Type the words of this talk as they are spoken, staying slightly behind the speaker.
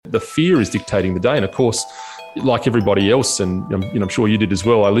the fear is dictating the day. And of course, like everybody else, and I'm sure you did as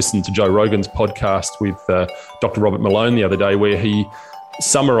well, I listened to Joe Rogan's podcast with Dr. Robert Malone the other day, where he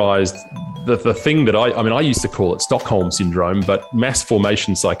summarized the thing that I used to call it Stockholm syndrome, but mass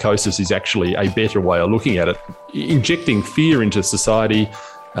formation psychosis is actually a better way of looking at it. Injecting fear into society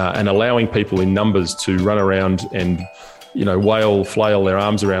and allowing people in numbers to run around and flail their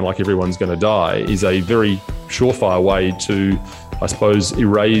arms around like everyone's going to die is a very surefire way to, I suppose,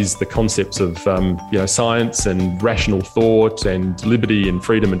 erase the concepts of science and rational thought and liberty and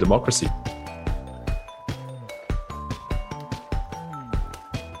freedom and democracy.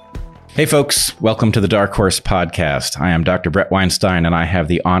 Hey folks, welcome to the Dark Horse Podcast. I am Dr. Bret Weinstein, and I have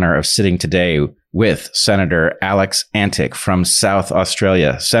the honor of sitting today with Senator Alex Antic from South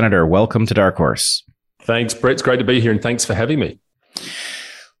Australia. Senator, welcome to Dark Horse. Thanks, Brett. It's great to be here, and thanks for having me.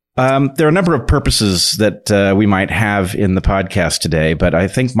 There are a number of purposes that we might have in the podcast today, but I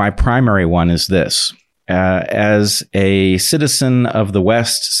think my primary one is this. As a citizen of the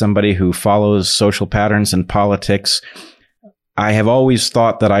West, somebody who follows social patterns and politics, I have always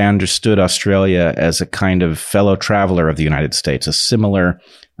thought that I understood Australia as a kind of fellow traveler of the United States, a similar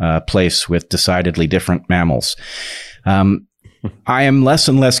place with decidedly different mammals. I am less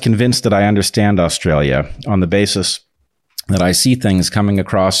and less convinced that I understand Australia on the basis that I see things coming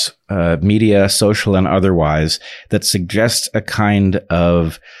across media, social and otherwise, that suggest a kind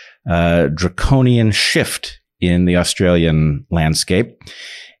of draconian shift in the Australian landscape.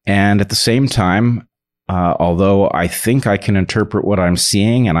 And at the same time, although I think I can interpret what I'm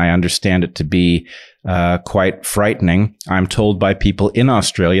seeing and I understand it to be quite frightening, I'm told by people in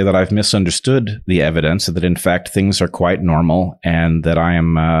Australia that I've misunderstood the evidence, that in fact things are quite normal and that I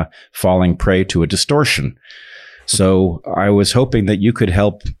am falling prey to a distortion. So I was hoping that you could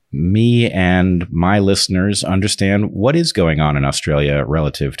help me and my listeners understand what is going on in Australia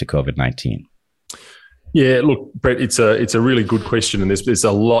relative to COVID-19. Yeah, look, Brett, it's a really good question, and there's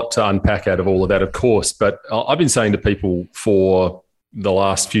a lot to unpack out of all of that, of course. But I've been saying to people for the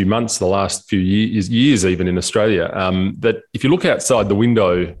last few months, the last few years even in Australia, that if you look outside the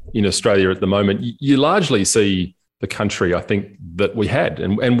window in Australia at the moment, you largely see the country, I think, that we had.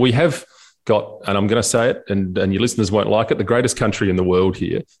 And we have got, and I'm going to say it, and your listeners won't like it, the greatest country in the world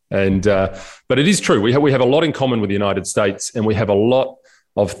here. And but it is true. We have a lot in common with the United States, and we have a lot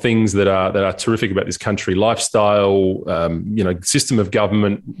of things that are terrific about this country: lifestyle, system of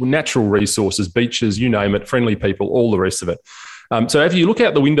government, natural resources, beaches, you name it, friendly people, all the rest of it. So if you look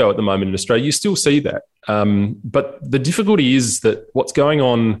out the window at the moment in Australia, you still see that. But the difficulty is that what's going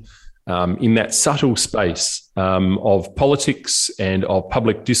on in that subtle space of politics and of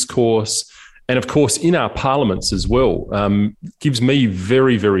public discourse, and of course in our parliaments as well, gives me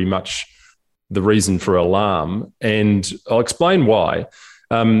very, very much the reason for alarm. And I'll explain why.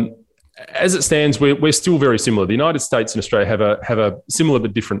 As it stands, we're still very similar. The United States and Australia have a similar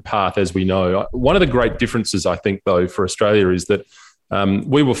but different path, as we know. One of the great differences, I think, though, for Australia is that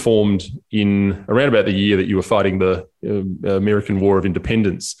we were formed in around about the year that you were fighting the American War of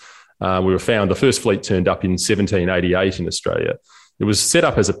Independence. We were found, the first fleet turned up in 1788 in Australia. It was set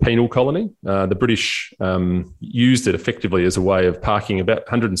up as a penal colony. The British used it effectively as a way of parking about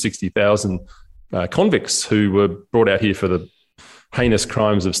 160,000 convicts who were brought out here for the heinous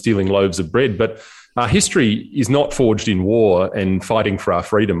crimes of stealing loaves of bread. But our history is not forged in war and fighting for our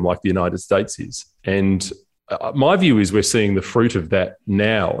freedom like the United States is. And my view is we're seeing the fruit of that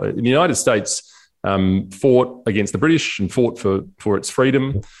now. The United States fought against the British and fought for its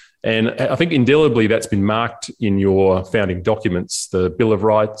freedom. And I think indelibly that's been marked in your founding documents, the Bill of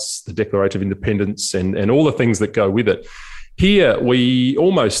Rights, the Declaration of Independence, and all the things that go with it. Here, we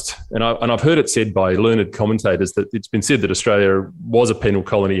almost, and I've heard it said by learned commentators that it's been said that Australia was a penal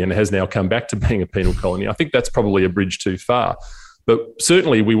colony and has now come back to being a penal colony. I think that's probably a bridge too far. But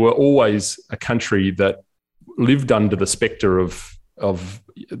certainly we were always a country that lived under the spectre of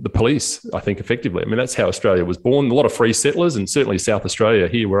the police, I think, effectively. I mean, that's how Australia was born. A lot of free settlers, and certainly South Australia,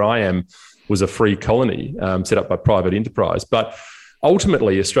 here where I am, was a free colony set up by private enterprise. But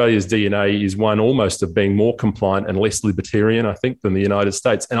ultimately, Australia's DNA is one almost of being more compliant and less libertarian, I think, than the United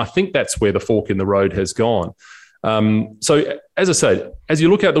States. And I think that's where the fork in the road has gone. So, as I said, as you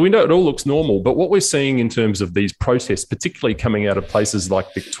look out the window, it all looks normal. But what we're seeing in terms of these protests, particularly coming out of places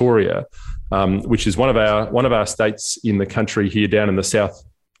like Victoria, which is one of our states in the country here down in the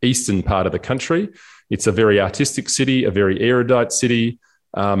southeastern part of the country. It's a very artistic city, a very erudite city.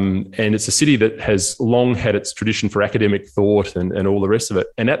 And it's a city that has long had its tradition for academic thought and all the rest of it.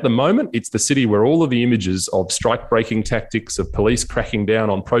 And at the moment, it's the city where all of the images of strike-breaking tactics, of police cracking down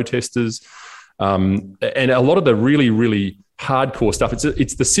on protesters, and a lot of the really, really hardcore stuff.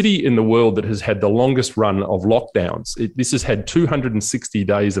 It's the city in the world that has had the longest run of lockdowns. This has had 260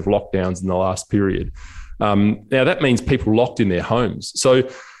 days of lockdowns in the last period. Now, that means people locked in their homes. So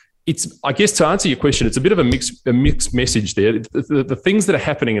I guess to answer your question, it's a bit of a mixed message there. The things that are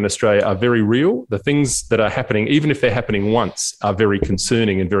happening in Australia are very real. The things that are happening, even if they're happening once, are very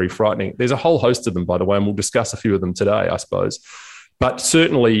concerning and very frightening. There's a whole host of them, by the way, and we'll discuss a few of them today, I suppose. But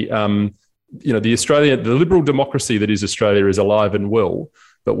certainly, the liberal democracy that is Australia is alive and well.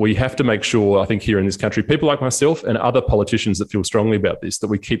 But we have to make sure, I think, here in this country, people like myself and other politicians that feel strongly about this, that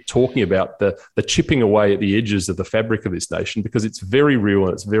we keep talking about the chipping away at the edges of the fabric of this nation, because it's very real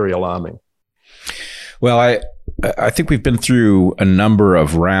and it's very alarming. Well, I think we've been through a number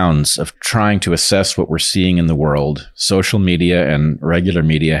of rounds of trying to assess what we're seeing in the world. Social media and regular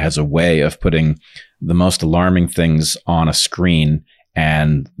media has a way of putting the most alarming things on a screen,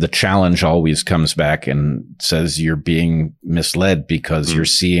 and the challenge always comes back and says you're being misled because you're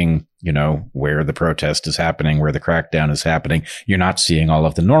seeing, where the protest is happening, where the crackdown is happening. You're not seeing all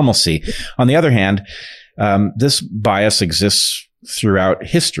of the normalcy. On the other hand, this bias exists throughout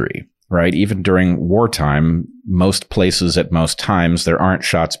history, right? Even during wartime, most places at most times, there aren't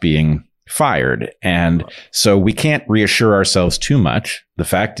shots being fired. And so we can't reassure ourselves too much. The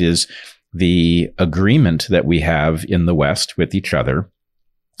fact is, the agreement that we have in the West with each other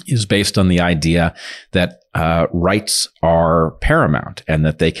is based on the idea that rights are paramount and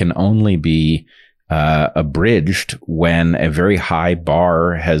that they can only be abridged when a very high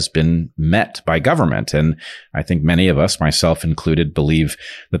bar has been met by government. And I think many of us, myself included, believe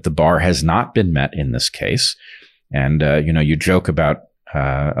that the bar has not been met in this case. And, you joke about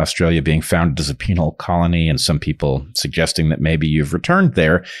Australia being founded as a penal colony, and some people suggesting that maybe you've returned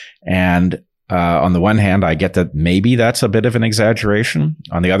there. And on the one hand, I get that maybe that's a bit of an exaggeration.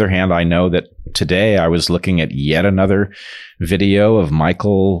 On the other hand, I know that today I was looking at yet another video of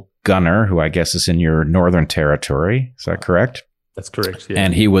Michael Gunner, who I guess is in your Northern Territory. Is that correct? That's correct. Yeah.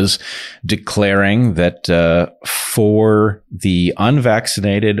 And he was declaring that for the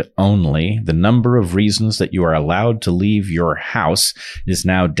unvaccinated only, the number of reasons that you are allowed to leave your house is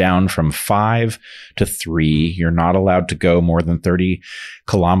now down from 5 to 3. You're not allowed to go more than 30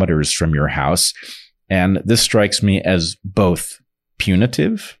 kilometers from your house. And this strikes me as both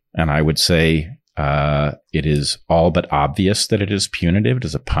punitive, and I would say it is all but obvious that it is punitive. It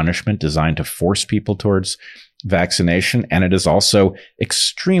is a punishment designed to force people towards vaccination, and it is also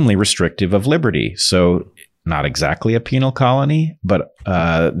extremely restrictive of liberty. So not exactly a penal colony, but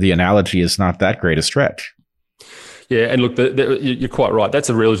the analogy is not that great a stretch. Yeah, and look, you're quite right. That's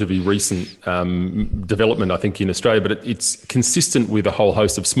a relatively recent development, I think, in Australia, but it's consistent with a whole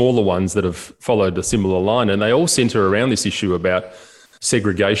host of smaller ones that have followed a similar line, and they all centre around this issue about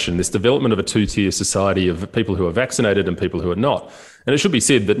segregation, this development of a two-tier society of people who are vaccinated and people who are not. And it should be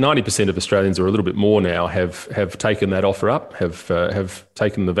said that 90% of Australians, or a little bit more now, have taken that offer up, have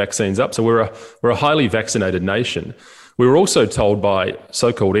taken the vaccines up. So we're a highly vaccinated nation. We were also told by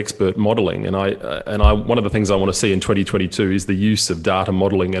so-called expert modelling, and I one of the things I want to see in 2022 is the use of data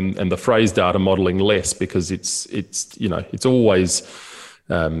modelling and the phrase data modelling less, because it's always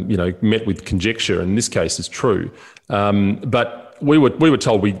met with conjecture, and in this case is true. But we were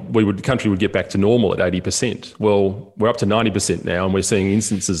told the country would get back to normal at 80%. Well, we're up to 90% now, and we're seeing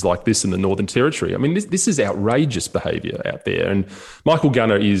instances like this in the Northern Territory. I mean, this is outrageous behaviour out there. And Michael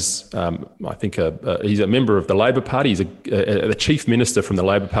Gunner is, I think, he's a member of the Labor Party. He's the chief minister from the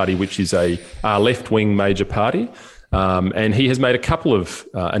Labor Party, which is a left-wing major party. And he has made a couple of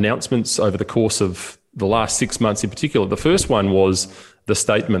announcements over the course of the last 6 months in particular. The first one was the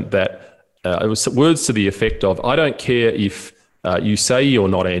statement that it was words to the effect of, I don't care if you say you're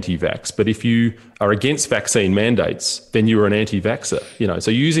not anti-vax, but if you are against vaccine mandates, then you're an anti-vaxxer.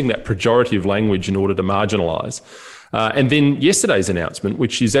 So using that pejorative language in order to marginalise. And then yesterday's announcement,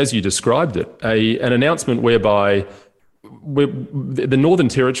 which is, as you described it, an announcement whereby the Northern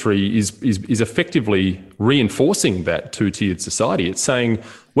Territory is effectively reinforcing that two-tiered society. It's saying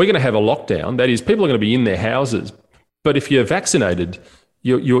we're going to have a lockdown. That is, people are going to be in their houses, but if you're vaccinated,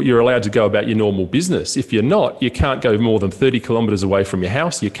 you're allowed to go about your normal business. If you're not, you can't go more than 30 kilometres away from your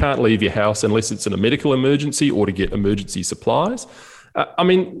house. You can't leave your house unless it's in a medical emergency or to get emergency supplies.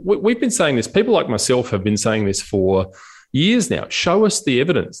 We've been saying this. People like myself have been saying this for years now. Show us the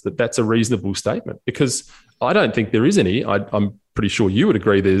evidence that that's a reasonable statement, because I don't think there is any. I'm pretty sure you would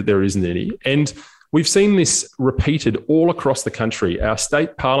agree there isn't any. And we've seen this repeated all across the country. Our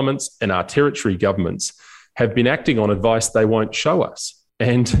state parliaments and our territory governments have been acting on advice they won't show us.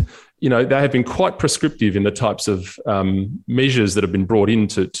 And, they have been quite prescriptive in the types of measures that have been brought in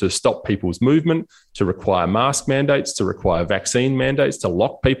to stop people's movement, to require mask mandates, to require vaccine mandates, to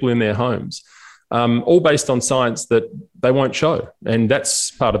lock people in their homes, all based on science that they won't show. And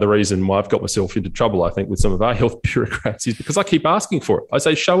that's part of the reason why I've got myself into trouble, I think, with some of our health bureaucrats, is because I keep asking for it. I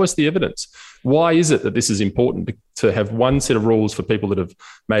say, show us the evidence. Why is it that this is important to have one set of rules for people that have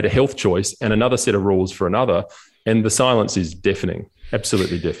made a health choice and another set of rules for another? And the silence is deafening,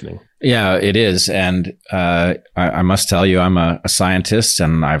 absolutely deafening. Yeah, it is. And I must tell you, I'm a scientist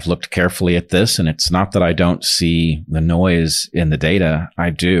and I've looked carefully at this. And it's not that I don't see the noise in the data. I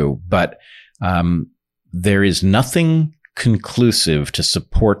do. But there is nothing conclusive to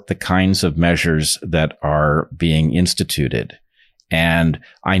support the kinds of measures that are being instituted. And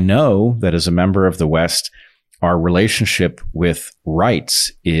I know that as a member of the West, our relationship with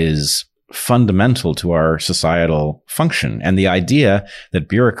rights is fundamental to our societal function. And the idea that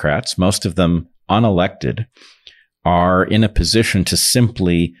bureaucrats, most of them unelected, are in a position to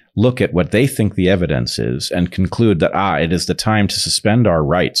simply look at what they think the evidence is and conclude that, it is the time to suspend our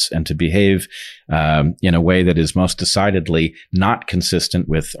rights and to behave in a way that is most decidedly not consistent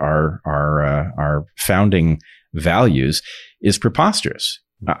with our founding values is preposterous.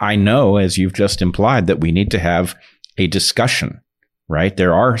 I know, as you've just implied, that we need to have a discussion, right?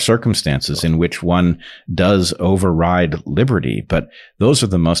 There are circumstances in which one does override liberty, but those are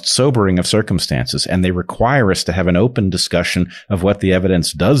the most sobering of circumstances, and they require us to have an open discussion of what the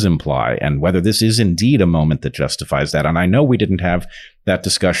evidence does imply and whether this is indeed a moment that justifies that. And I know we didn't have that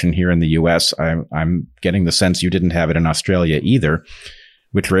discussion here in the U.S. I'm getting the sense you didn't have it in Australia either,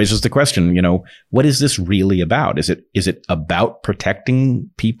 which raises the question, what is this really about? Is it about protecting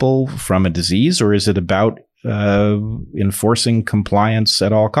people from a disease, or is it about enforcing compliance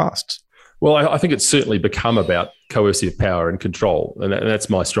at all costs? Well, I think it's certainly become about coercive power and control. And that's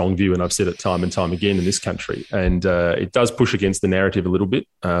my strong view. And I've said it time and time again in this country. And it does push against the narrative a little bit.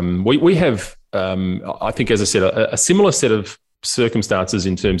 We have, I think, as I said, a similar set of circumstances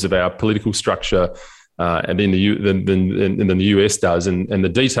in terms of our political structure and than the US does. And the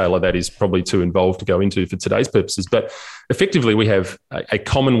detail of that is probably too involved to go into for today's purposes. But effectively, we have a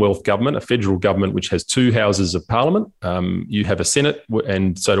Commonwealth government, a federal government, which has two houses of parliament. You have a Senate,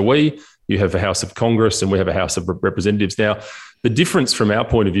 and so do we. You have a House of Congress, and we have a House of Representatives. Now, the difference from our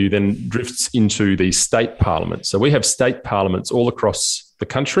point of view then drifts into the state parliaments. So we have state parliaments all across the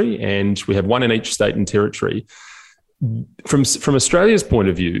country, and we have one in each state and territory. From Australia's point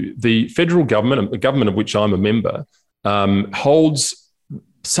of view, the federal government, the government of which I'm a member, holds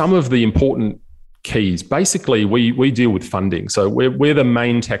some of the important keys. Basically, we deal with funding. So we're the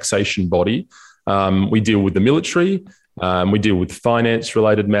main taxation body. We deal with the military. We deal with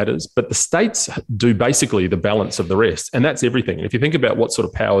finance-related matters. But the states do basically the balance of the rest. And that's everything. And if you think about what sort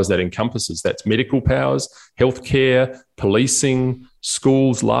of powers that encompasses, that's medical powers, healthcare, policing,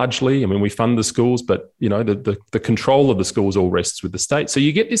 schools largely. I mean, we fund the schools, but the control of the schools all rests with the state. So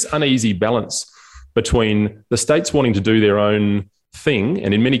you get this uneasy balance between the states wanting to do their own thing,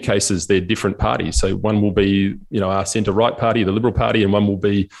 and in many cases they're different parties. So one will be, our centre-right party, the Liberal Party, and one will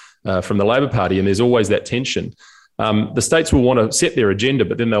be from the Labor Party, and there's always that tension. The states will want to set their agenda,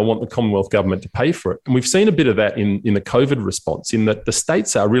 but then they'll want the Commonwealth government to pay for it. And we've seen a bit of that in the COVID response, in that the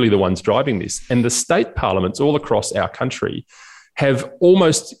states are really the ones driving this. And the state parliaments all across our country have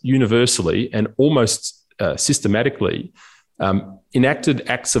almost universally and almost systematically enacted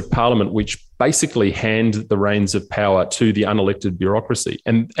acts of parliament which basically hand the reins of power to the unelected bureaucracy.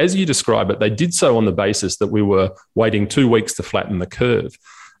 And as you describe it, they did so on the basis that we were waiting 2 weeks to flatten the curve.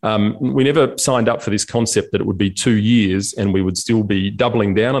 We never signed up for this concept that it would be 2 years and we would still be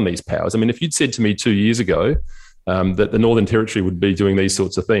doubling down on these powers. I mean, if you'd said to me 2 years ago that the Northern Territory would be doing these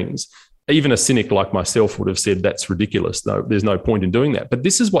sorts of things, even a cynic like myself would have said that's ridiculous. No, there's no point in doing that. But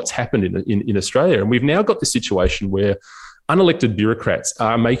this is what's happened in Australia. And we've now got this situation where unelected bureaucrats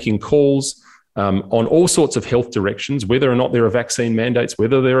are making calls on all sorts of health directions, whether or not there are vaccine mandates,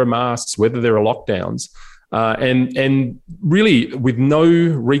 whether there are masks, whether there are lockdowns, and really with no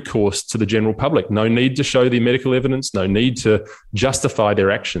recourse to the general public, no need to show the medical evidence, no need to justify their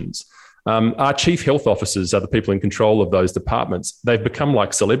actions. Our chief health officers are the people in control of those departments. They've become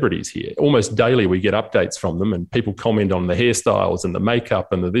like celebrities here. Almost daily we get updates from them and people comment on the hairstyles and the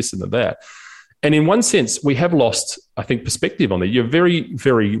makeup and the this and the that. And in one sense, we have lost, I think, perspective on it. You're very,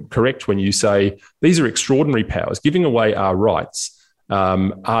 very correct when you say these are extraordinary powers. Giving away our rights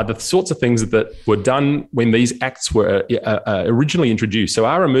are the sorts of things that were done when these acts were originally introduced. So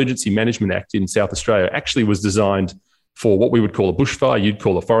our Emergency Management Act in South Australia actually was designed for what we would call a bushfire, you'd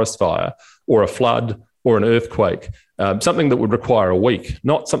call a forest fire, or a flood, or an earthquake, something that would require a week,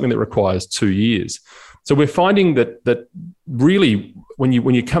 not something that requires 2 years. So we're finding that really, when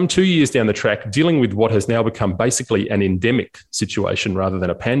you come 2 years down the track, dealing with what has now become basically an endemic situation rather than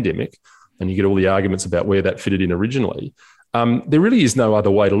a pandemic, and you get all the arguments about where that fitted in originally, there really is no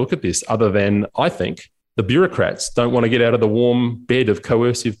other way to look at this other than, I think, the bureaucrats don't want to get out of the warm bed of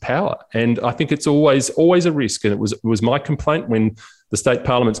coercive power. And I think it's always a risk. And it was my complaint when the state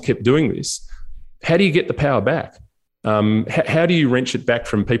parliaments kept doing this. How do you get the power back? How do you wrench it back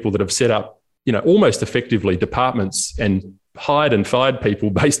from people that have set up, almost effectively departments and hired and fired people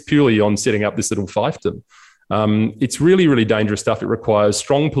based purely on setting up this little fiefdom? It's really, really dangerous stuff. It requires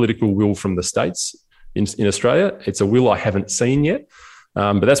strong political will from the states in Australia. It's a will I haven't seen yet.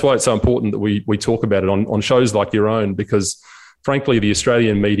 But that's why it's so important that we talk about it on shows like your own, because frankly, the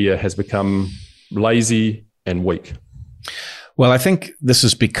Australian media has become lazy and weak. Well, I think this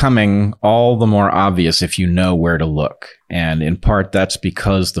is becoming all the more obvious if you know where to look. And in part, that's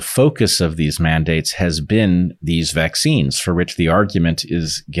because the focus of these mandates has been these vaccines, for which the argument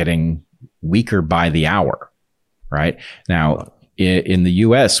is getting weaker by the hour, right? Now, in the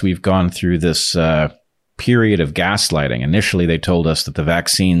US, we've gone through this period of gaslighting. Initially, they told us that the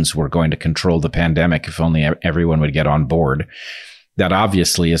vaccines were going to control the pandemic if only everyone would get on board. That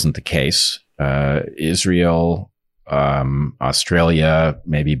obviously isn't the case. Israel, Australia,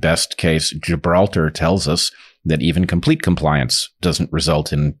 maybe best case, Gibraltar tells us that even complete compliance doesn't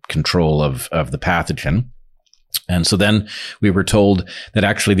result in control of the pathogen. And so then we were told that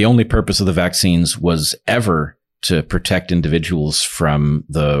actually the only purpose of the vaccines was ever to protect individuals from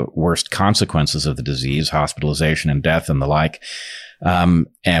the worst consequences of the disease, hospitalization and death and the like. And,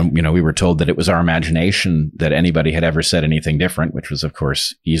 we were told that it was our imagination that anybody had ever said anything different, which was, of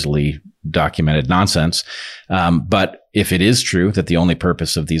course, easily documented nonsense. But if it is true that the only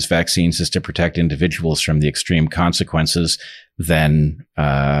purpose of these vaccines is to protect individuals from the extreme consequences, then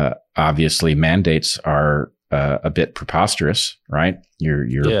obviously mandates are a bit preposterous, right? You're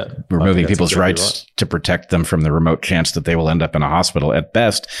removing people's rights to protect them from the remote chance that they will end up in a hospital at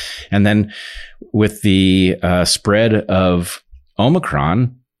best. And then with the spread of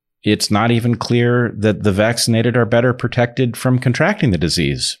Omicron, it's not even clear that the vaccinated are better protected from contracting the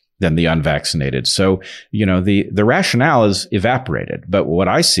disease than the unvaccinated. So, the rationale is evaporated. But what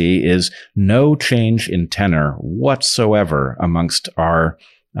I see is no change in tenor whatsoever amongst our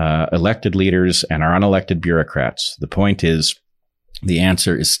elected leaders and our unelected bureaucrats. The point is, the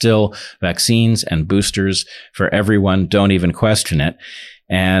answer is still vaccines and boosters for everyone. Don't even question it.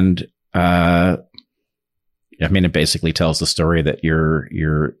 And it basically tells the story that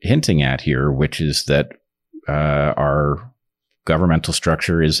you're hinting at here, which is that our governmental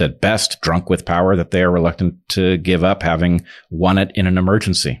structure is at best drunk with power that they are reluctant to give up, having won it in an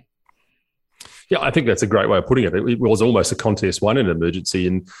emergency. Yeah, I think that's a great way of putting it. It was almost a contest won in an emergency.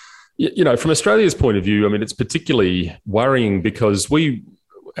 And, from Australia's point of view, it's particularly worrying because when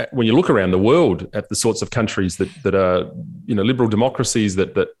you look around the world at the sorts of countries that are, liberal democracies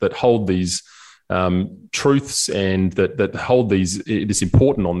that hold these truths and that hold this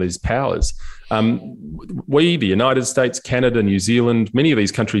important on these powers. We, the United States, Canada, New Zealand, many of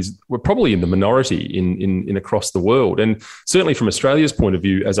these countries were probably in the minority in across the world. And certainly from Australia's point of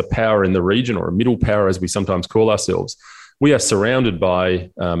view, as a power in the region, or a middle power, as we sometimes call ourselves, we are surrounded by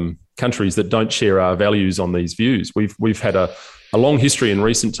countries that don't share our values on these views. We've had a long history in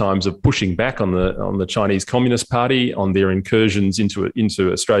recent times of pushing back on the Chinese Communist Party, on their incursions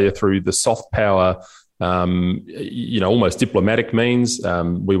into Australia through the soft power, almost diplomatic means.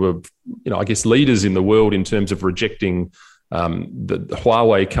 We were, I guess, leaders in the world in terms of rejecting the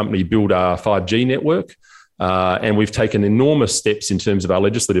Huawei company build our 5G network. And we've taken enormous steps in terms of our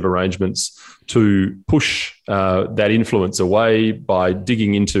legislative arrangements to push that influence away by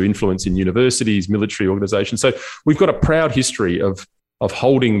digging into influence in universities, military organizations. So we've got a proud history of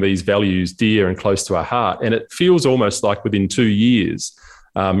holding these values dear and close to our heart. And it feels almost like within 2 years,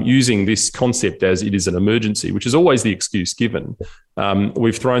 using this concept as it is an emergency, which is always the excuse given,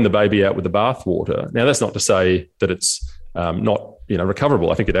 we've thrown the baby out with the bathwater. Now, that's not to say that it's not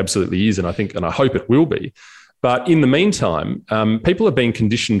recoverable. I think it absolutely is, and I hope it will be. But in the meantime, people are being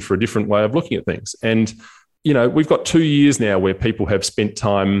conditioned for a different way of looking at things. And we've got 2 years now where people have spent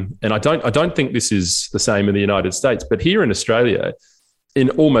time, and I don't think this is the same in the United States, but here in Australia, in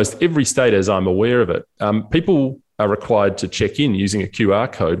almost every state, as I'm aware of it, people are required to check in using a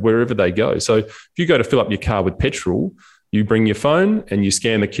QR code wherever they go. So if you go to fill up your car with petrol, you bring your phone and you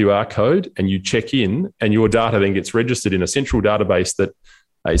scan the QR code and you check in, and your data then gets registered in a central database that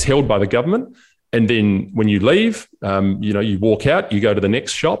is held by the government. And then when you leave, you walk out, you go to the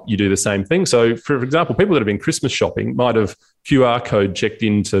next shop, you do the same thing. So, for example, people that have been Christmas shopping might have QR code checked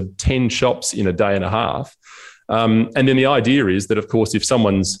into 10 shops in a day and a half. And then the idea is that, of course, if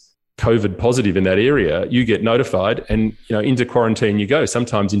someone's COVID positive in that area, you get notified and into quarantine you go,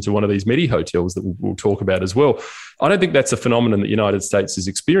 sometimes into one of these Medi hotels that we'll talk about as well. I don't think that's a phenomenon that the United States has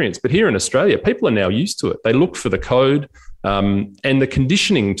experienced. But here in Australia, people are now used to it. They look for the code. And the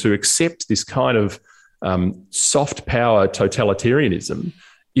conditioning to accept this kind of soft power totalitarianism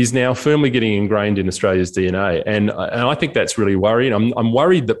is now firmly getting ingrained in Australia's DNA. And I think that's really worrying. I'm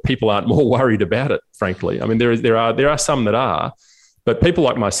worried that people aren't more worried about it, frankly. I mean, there are some that are, but people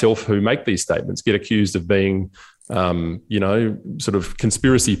like myself who make these statements get accused of being, sort of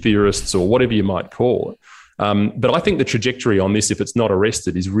conspiracy theorists or whatever you might call it. But I think the trajectory on this, if it's not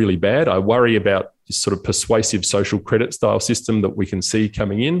arrested, is really bad. I worry about this sort of persuasive social credit style system that we can see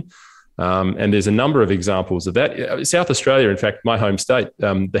coming in. And there's a number of examples of that. South Australia, in fact, my home state,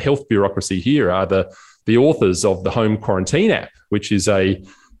 the health bureaucracy here are the authors of the home quarantine app, which is in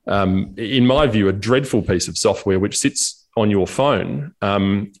my view, a dreadful piece of software which sits on your phone.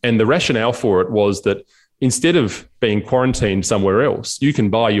 And the rationale for it was that instead of being quarantined somewhere else, you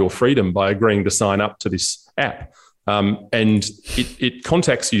can buy your freedom by agreeing to sign up to this app. And it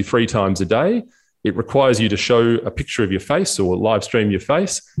contacts you 3 times a day. It requires you to show a picture of your face or live stream your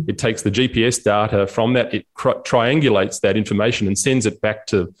face. It takes the GPS data from that. It triangulates that information and sends it back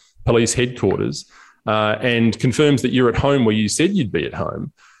to police headquarters and confirms that you're at home where you said you'd be at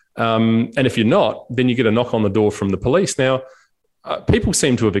home. And if you're not, then you get a knock on the door from the police. Now, people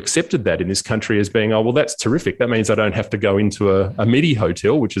seem to have accepted that in this country as being, oh, well, that's terrific. That means I don't have to go into a Medi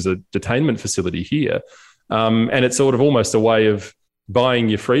hotel, which is a detainment facility here. And it's sort of almost a way of buying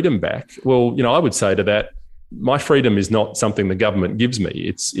your freedom back. Well, I would say to that, my freedom is not something the government gives me.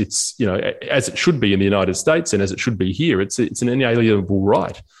 It's as it should be in the United States and as it should be here. It's an inalienable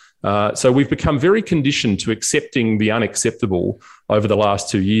right. So we've become very conditioned to accepting the unacceptable over the last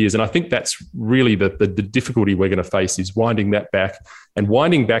 2 years. And I think that's really the difficulty we're going to face, is winding that back and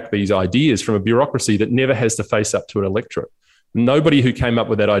winding back these ideas from a bureaucracy that never has to face up to an electorate. Nobody who came up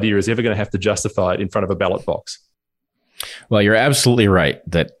with that idea is ever going to have to justify it in front of a ballot box. Well, you're absolutely right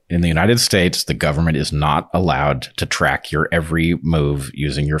that in the United States, the government is not allowed to track your every move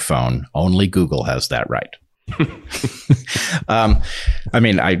using your phone. Only Google has that right.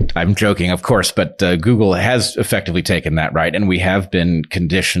 I'm joking, of course, but Google has effectively taken that right, and we have been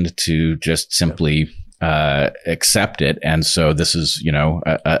conditioned to just simply accept it. And so this is,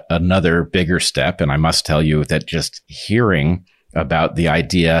 another bigger step. And I must tell you that just hearing about the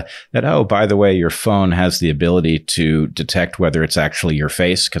idea that, oh, by the way, your phone has the ability to detect whether it's actually your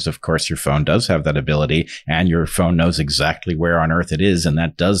face, because of course your phone does have that ability, and your phone knows exactly where on earth it is. And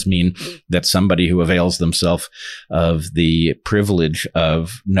that does mean that somebody who avails themselves of the privilege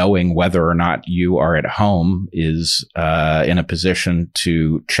of knowing whether or not you are at home is in a position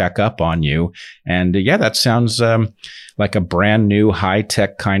to check up on you. And that sounds like a brand new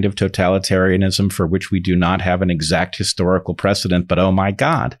high-tech kind of totalitarianism for which we do not have an exact historical precedent, but oh my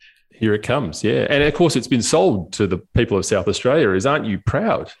God. Here it comes, yeah. And of course, it's been sold to the people of South Australia as, aren't you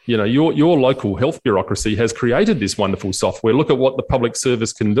proud? Your local health bureaucracy has created this wonderful software. Look at what the public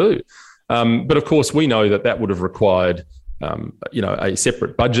service can do. But of course, we know that would have required a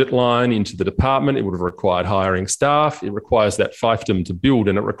separate budget line into the department. It would have required hiring staff. It requires that fiefdom to build,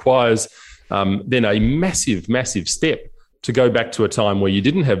 and it requires then a massive, massive step to go back to a time where you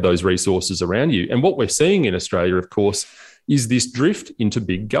didn't have those resources around you. And what we're seeing in Australia, of course, is this drift into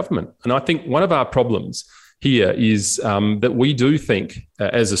big government. And I think one of our problems here is that we do think,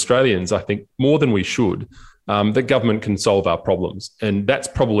 as Australians, I think more than we should, that government can solve our problems. And that's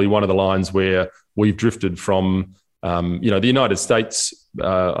probably one of the lines where we've drifted from. The United States,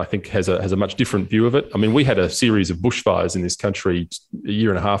 I think, has a much different view of it. I mean, we had a series of bushfires in this country a year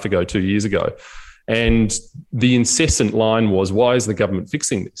and a half ago, 2 years ago. And the incessant line was, why is the government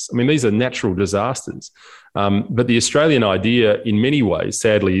fixing this? I mean, these are natural disasters. But the Australian idea in many ways,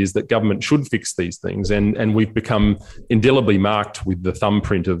 sadly, is that government should fix these things. And we've become indelibly marked with the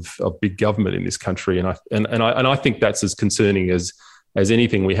thumbprint of big government in this country. And I think that's as concerning as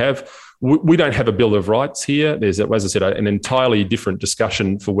anything we have. We don't have a Bill of Rights here. There's, as I said, an entirely different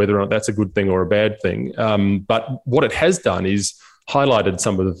discussion for whether or not that's a good thing or a bad thing. But what it has done is highlighted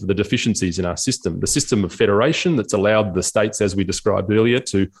some of the deficiencies in our system. The system of federation that's allowed the states, as we described earlier,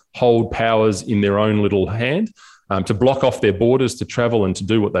 to hold powers in their own little hand, to block off their borders, to travel and to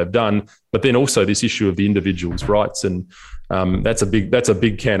do what they've done. But then also this issue of the individual's rights. And that's a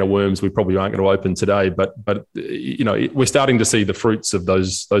big can of worms we probably aren't going to open today. But we're starting to see the fruits of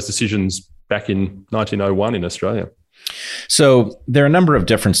those decisions back in 1901 in Australia. So there are a number of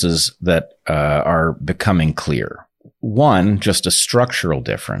differences that are becoming clear. One, just a structural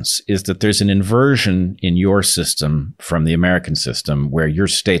difference, is that there's an inversion in your system from the American system where your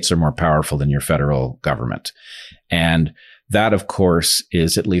states are more powerful than your federal government. And that, of course,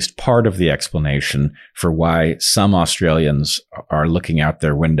 is at least part of the explanation for why some Australians are looking out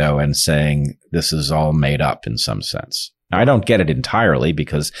their window and saying this is all made up in some sense. Now, I don't get it entirely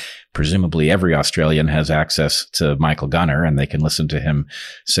because presumably every Australian has access to Michael Gunner and they can listen to him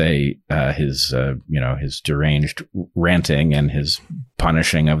say his deranged ranting and his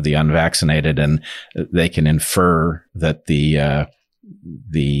punishing of the unvaccinated, and they can infer that the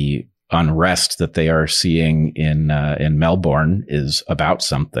unrest that they are seeing in Melbourne is about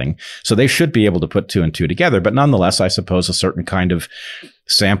something. So they should be able to put two and two together. But nonetheless, I suppose a certain kind of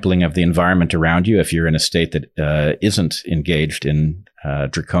sampling of the environment around you, if you're in a state that isn't engaged in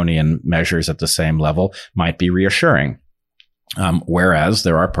draconian measures at the same level, might be reassuring. Whereas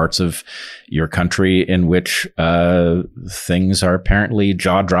there are parts of your country in which things are apparently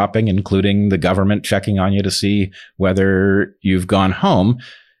jaw-dropping, including the government checking on you to see whether you've gone home,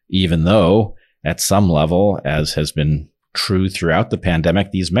 even though at some level, as has been true throughout the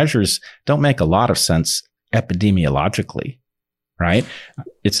pandemic, these measures don't make a lot of sense epidemiologically, right?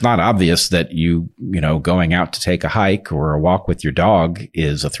 It's not obvious that you going out to take a hike or a walk with your dog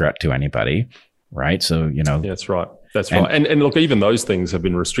is a threat to anybody, right? So, Yeah, that's right. That's right. And look, even those things have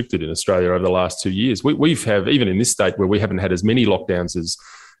been restricted in Australia over the last 2 years. We've even in this state where we haven't had as many lockdowns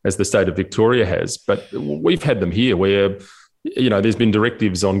as the state of Victoria has, but we've had them here where there's been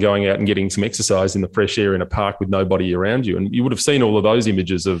directives on going out and getting some exercise in the fresh air in a park with nobody around you. And you would have seen all of those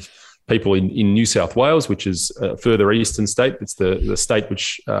images of people in New South Wales, which is a further eastern state. It's the state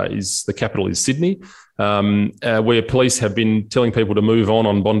which is the capital is Sydney, where police have been telling people to move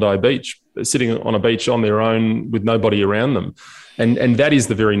on Bondi Beach, sitting on a beach on their own with nobody around them. And that is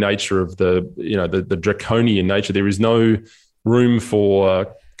the very nature of the draconian nature. There is no room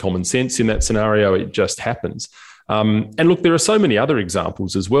for common sense in that scenario. It just happens. And look, there are so many other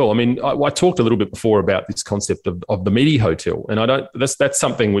examples as well. I mean, I talked a little bit before about this concept of the Medi Hotel, and that's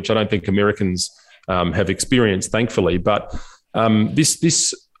something which I don't think Americans have experienced, thankfully. But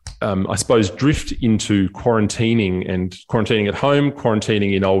this I suppose, drift into quarantining at home,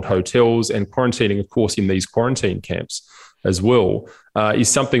 quarantining in old hotels, and quarantining, of course, in these quarantine camps as well, is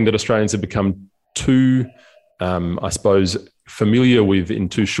something that Australians have become too, I suppose, familiar with in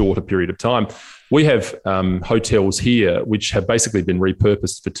too short a period of time. We have hotels here which have basically been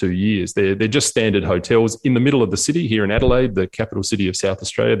repurposed for 2 years. They're just standard hotels in the middle of the city here in Adelaide, the capital city of South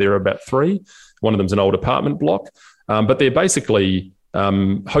Australia. There are about 3. One of them's an old apartment block, but they're basically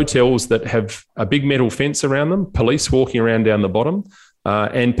hotels that have a big metal fence around them, police walking around down the bottom,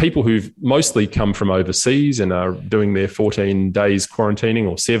 and people who've mostly come from overseas and are doing their 14 days quarantining,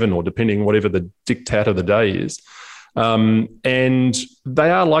 or 7, or depending whatever the diktat of the day is. And they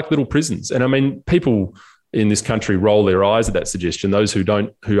are like little prisons. And I mean, people in this country roll their eyes at that suggestion, those who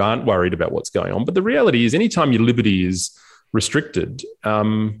aren't worried about what's going on. But the reality is, anytime your liberty is restricted,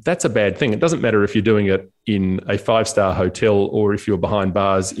 that's a bad thing. It doesn't matter if you're doing it in a 5-star hotel or if you're behind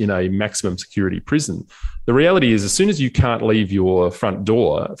bars in a maximum security prison. The reality is, as soon as you can't leave your front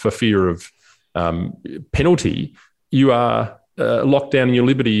door for fear of penalty, you are lockdown and your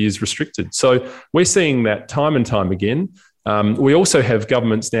liberty is restricted. So we're seeing that time and time again. We also have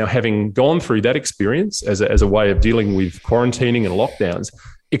governments now, having gone through that experience as a way of dealing with quarantining and lockdowns,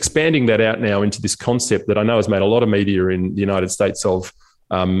 expanding that out now into this concept that I know has made a lot of media in the United States of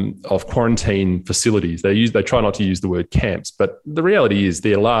quarantine facilities. They try not to use the word camps, but the reality is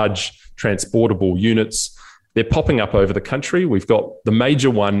they're large transportable units. They're popping up over the country. We've got the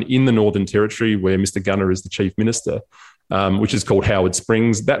major one in the Northern Territory where Mr. Gunner is the Chief Minister, which is called Howard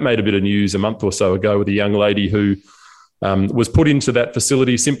Springs. That made a bit of news a month or so ago with a young lady who was put into that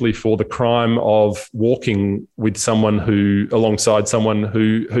facility simply for the crime of walking with alongside someone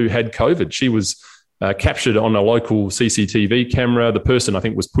who had COVID. She was captured on a local CCTV camera. The person, I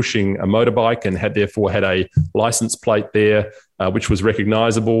think, was pushing a motorbike and therefore had a license plate there, which was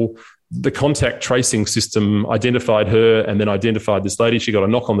recognisable. The contact tracing system identified her and then identified this lady. She got a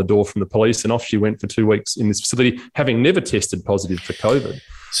knock on the door from the police and off she went for 2 weeks in this facility, having never tested positive for COVID.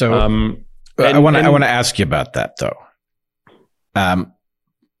 So I want to ask you about that, though.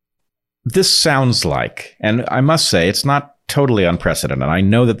 This sounds like, and I must say, it's not totally unprecedented. I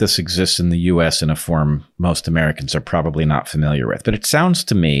know that this exists in the U.S. in a form most Americans are probably not familiar with, but it sounds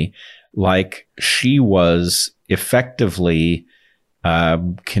to me like she was effectively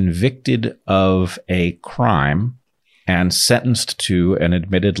convicted of a crime and sentenced to an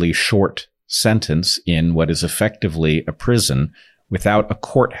admittedly short sentence in what is effectively a prison without a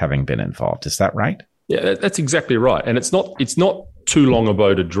court having been involved. Is that right? Yeah, that's exactly right. And it's not too long a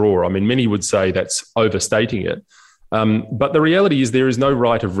bow to draw. I mean, many would say that's overstating it. But the reality is there is no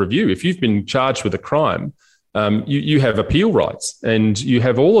right of review. If you've been charged with a crime, you have appeal rights, and you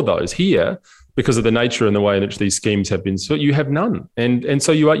have all of those here because of the nature and the way in which these schemes have been. So you have none. And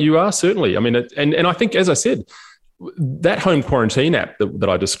so you are certainly, I mean, and I think, as I said, that home quarantine app that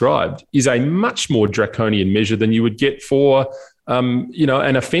I described is a much more draconian measure than you would get for,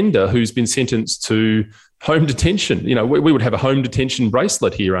 an offender who's been sentenced to home detention. We would have a home detention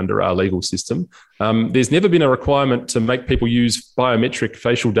bracelet here under our legal system. There's never been a requirement to make people use biometric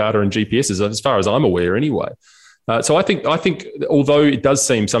facial data and GPSs, as far as I'm aware, anyway. So I think, although it does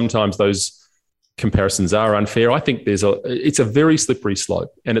seem sometimes those comparisons are unfair, I think it's a very slippery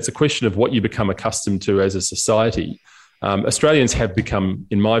slope, and it's a question of what you become accustomed to as a society. Australians have become,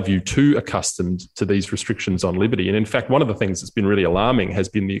 in my view, too accustomed to these restrictions on liberty. And in fact, one of the things that's been really alarming has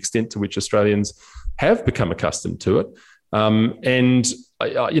been the extent to which Australians have become accustomed to it.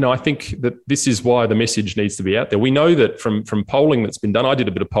 I think that this is why the message needs to be out there. We know that from polling that's been done, I did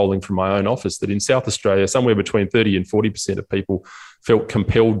a bit of polling from my own office, that in South Australia, somewhere between 30 and 40% of people felt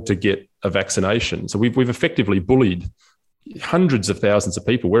compelled to get a vaccination. So we've effectively bullied hundreds of thousands of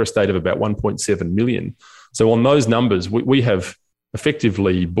people. We're a state of about 1.7 million. So on those numbers, we have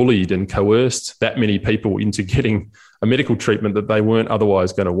effectively bullied and coerced that many people into getting a medical treatment that they weren't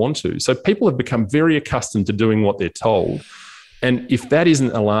otherwise going to want to. So people have become very accustomed to doing what they're told. And if that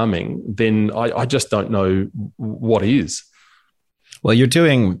isn't alarming, then I just don't know what is. Well, you're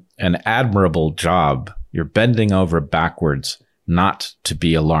doing an admirable job. You're bending over backwards not to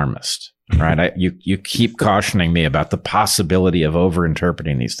be alarmist, right? You keep cautioning me about the possibility of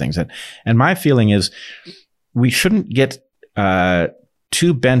overinterpreting these things. And my feeling is we shouldn't get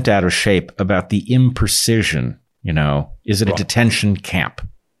too bent out of shape about the imprecision. Is it a detention camp?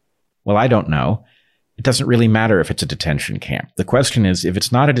 Well, I don't know. It doesn't really matter if it's a detention camp. The question is, if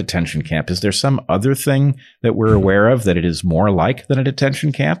it's not a detention camp, is there some other thing that we're aware of that it is more like than a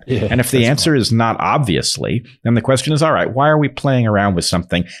detention camp? Yeah, and if the answer is not obviously, then the question is, all right, why are we playing around with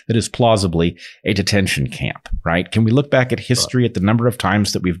something that is plausibly a detention camp, right? Can we look back at history, at the number of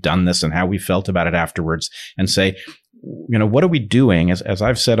times that we've done this and how we felt about it afterwards, and say, what are we doing? As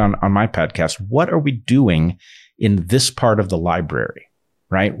I've said on my podcast, what are we doing in this part of the library?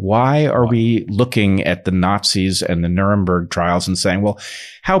 Right? Why are we looking at the Nazis and the Nuremberg trials and saying, well,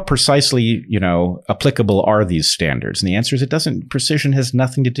 how precisely, applicable are these standards? And the answer is precision has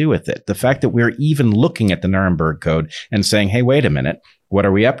nothing to do with it. The fact that we're even looking at the Nuremberg Code and saying, hey, wait a minute, what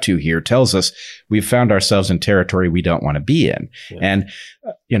are we up to here? Tells us we've found ourselves in territory we don't want to be in. Yeah. And,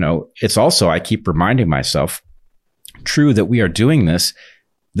 it's also, I keep reminding myself, true that we are doing this.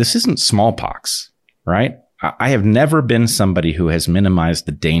 This isn't smallpox, right? I have never been somebody who has minimized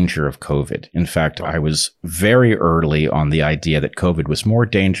the danger of COVID. In fact, I was very early on the idea that COVID was more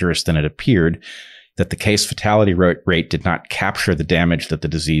dangerous than it appeared, that the case fatality rate did not capture the damage that the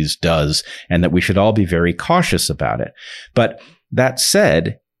disease does, and that we should all be very cautious about it. But that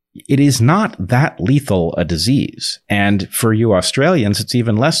said, it is not that lethal a disease. And for you Australians, it's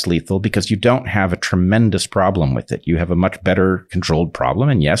even less lethal because you don't have a tremendous problem with it. You have a much better controlled problem.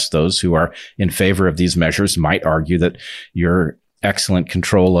 And yes, those who are in favor of these measures might argue that your excellent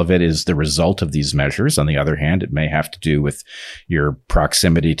control of it is the result of these measures. On the other hand, it may have to do with your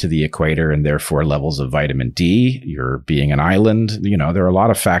proximity to the equator and therefore levels of vitamin D, your being an island. There are a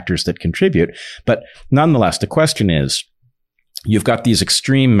lot of factors that contribute. But nonetheless, the question is, you've got these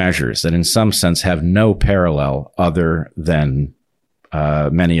extreme measures that in some sense have no parallel other than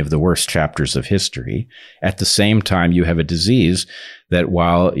many of the worst chapters of history. At the same time, you have a disease that,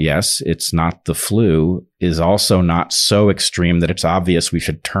 while, yes, it's not the flu, is also not so extreme that it's obvious we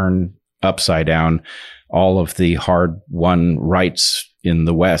should turn upside down all of the hard-won rights in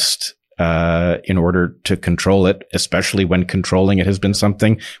the West in order to control it, especially when controlling it has been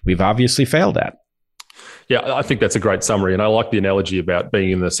something we've obviously failed at. Yeah, I think that's a great summary. And I like the analogy about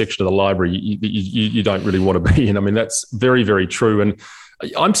being in the section of the library you don't really want to be in. I mean, that's very, very true. And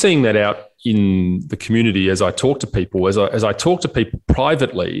I'm seeing that out in the community as I talk to people. As I talk to people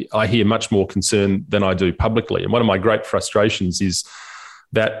privately, I hear much more concern than I do publicly. And one of my great frustrations is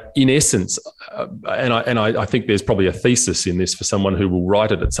that, in essence, and I think there's probably a thesis in this for someone who will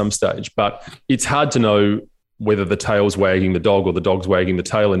write it at some stage, but it's hard to know whether the tail's wagging the dog or the dog's wagging the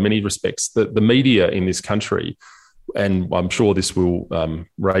tail in many respects. The media in this country, and I'm sure this will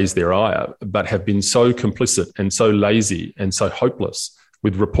raise their ire, but have been so complicit and so lazy and so hopeless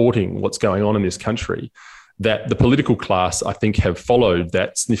with reporting what's going on in this country that the political class, I think, have followed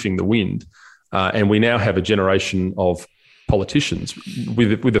that, sniffing the wind. And we now have a generation of politicians,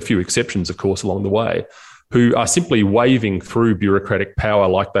 with a few exceptions, of course, along the way, who are simply waving through bureaucratic power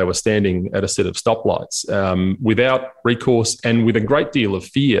like they were standing at a set of stoplights, without recourse and with a great deal of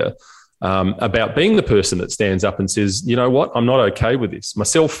fear about being the person that stands up and says, you know what, I'm not okay with this.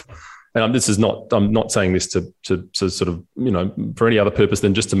 Myself, and I'm not saying this to sort of, for any other purpose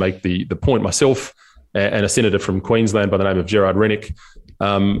than just to make the point. Myself and a senator from Queensland by the name of Gerard Rennick,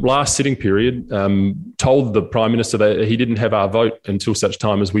 last sitting period, told the Prime Minister that he didn't have our vote until such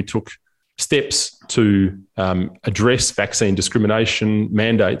time as we took steps to address vaccine discrimination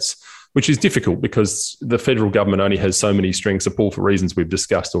mandates, which is difficult because the federal government only has so many strings to pull for reasons we've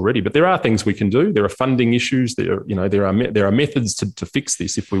discussed already. But there are things we can do. There are funding issues. There are methods to fix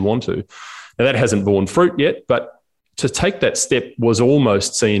this if we want to. Now, that hasn't borne fruit yet, but to take that step was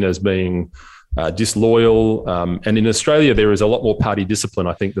almost seen as being disloyal. And in Australia, there is a lot more party discipline,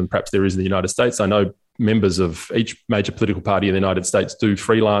 I think, than perhaps there is in the United States. I know members of each major political party in the United States do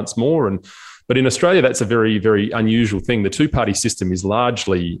freelance more. But in Australia, that's a very, very unusual thing. The two-party system is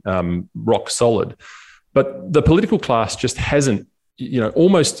largely rock solid. But the political class just hasn't,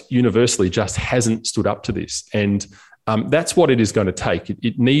 almost universally just hasn't stood up to this. And that's what it is going to take.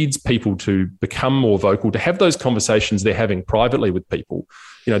 It needs people to become more vocal, to have those conversations they're having privately with people.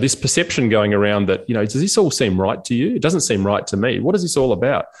 This perception going around that, does this all seem right to you? It doesn't seem right to me. What is this all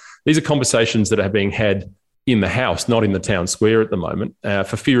about? These are conversations that are being had in the House, not in the town square at the moment,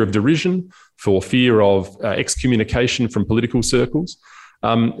 for fear of derision, for fear of excommunication from political circles.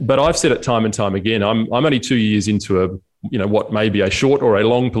 But I've said it time and time again, I'm only 2 years into what may be a short or a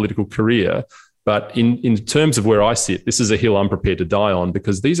long political career. But in terms of where I sit, this is a hill I'm prepared to die on,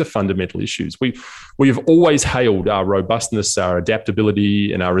 because these are fundamental issues. We have always hailed our robustness, our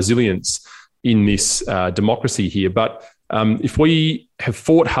adaptability, and our resilience in this democracy here. But if we have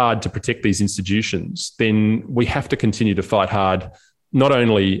fought hard to protect these institutions, then we have to continue to fight hard, not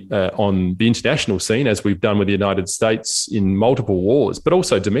only on the international scene, as we've done with the United States in multiple wars, but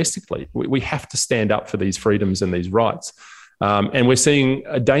also domestically. We have to stand up for these freedoms and these rights. And we're seeing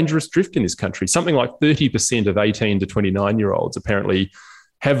a dangerous drift in this country. Something like 30% of 18 to 29-year-olds apparently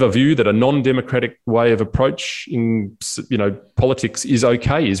have a view that a non-democratic way of approaching, politics is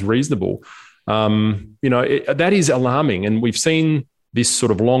okay, is reasonable. That is alarming. And we've seen this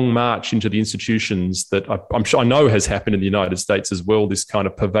sort of long march into the institutions that I'm sure I know has happened in the United States as well, this kind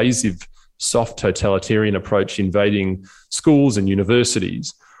of pervasive, soft totalitarian approach invading schools and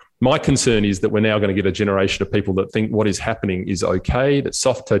universities. My concern is that we're now going to get a generation of people that think what is happening is okay, that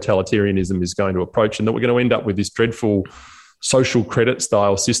soft totalitarianism is going to approach, and that we're going to end up with this dreadful social credit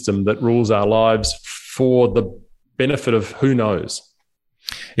style system that rules our lives for the benefit of who knows.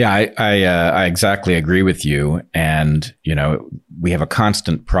 Yeah, I exactly agree with you. And, we have a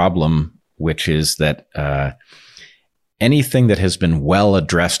constant problem, which is that anything that has been well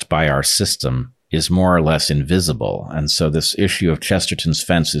addressed by our system is more or less invisible. And so this issue of Chesterton's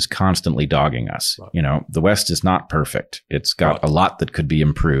fence is constantly dogging us. Right. The West is not perfect. It's got a lot that could be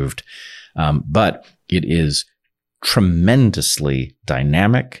improved. But it is tremendously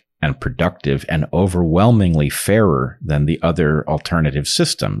dynamic and productive and overwhelmingly fairer than the other alternative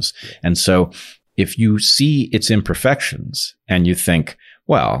systems. And so if you see its imperfections and you think,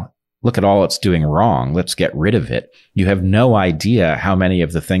 well, look at all it's doing wrong, let's get rid of it, you have no idea how many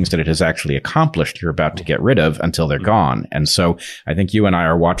of the things that it has actually accomplished you're about to get rid of until they're gone. And so I think you and I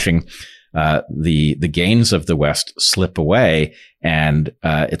are watching the gains of the West slip away, and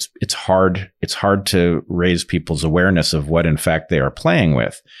it's hard to raise people's awareness of what in fact they are playing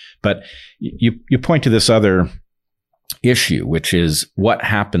with. But you point to this other issue, which is what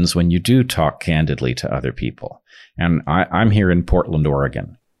happens when you do talk candidly to other people. And I'm here in Portland,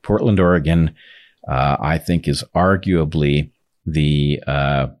 Oregon. Portland, Oregon, I think, is arguably the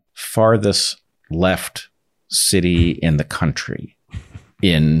farthest left city in the country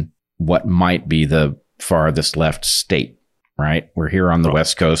in what might be the farthest left state, right? We're here on the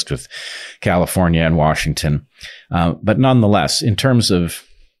West Coast with California and Washington. But nonetheless, in terms of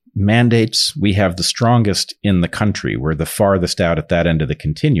mandates, we have the strongest in the country. We're the farthest out at that end of the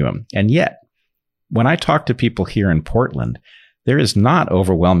continuum. And yet, when I talk to people here in Portland, there is not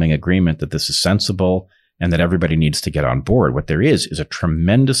overwhelming agreement that this is sensible and that everybody needs to get on board. What there is a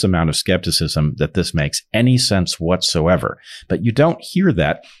tremendous amount of skepticism that this makes any sense whatsoever. But you don't hear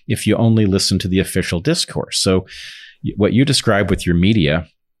that if you only listen to the official discourse. So what you describe with your media,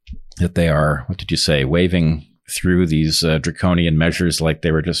 that they are, what did you say, waving through these draconian measures like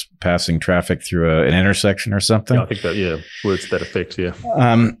they were just passing traffic through an intersection or something? Yeah, I think that, words to that effect, yeah.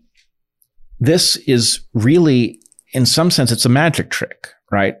 this is really, in some sense, it's a magic trick,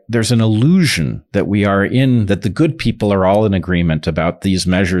 right? There's an illusion that that the good people are all in agreement about these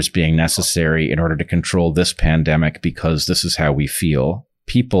measures being necessary in order to control this pandemic because this is how we feel.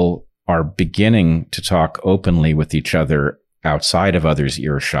 People are beginning to talk openly with each other outside of others'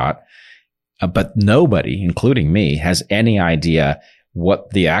 earshot, but nobody, including me, has any idea what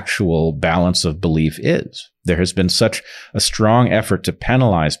the actual balance of belief is. There has been such a strong effort to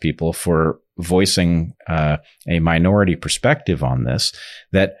penalize people for voicing a minority perspective on this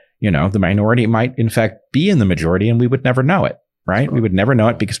that, the minority might in fact be in the majority and we would never know it, right? We would never know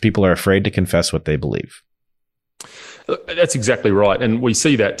it because people are afraid to confess what they believe. That's exactly right. And we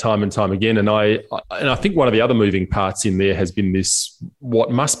see that time and time again. And I think one of the other moving parts in there has been this,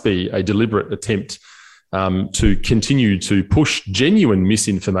 what must be a deliberate attempt to continue to push genuine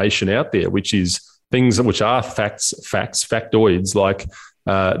misinformation out there, which is things which are factoids, like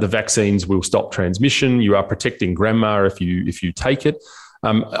the vaccines will stop transmission. You are protecting grandma if you take it.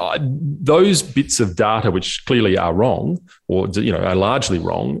 Those bits of data, which clearly are wrong or are largely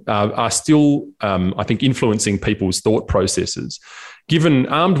wrong, are still, I think, influencing people's thought processes. Given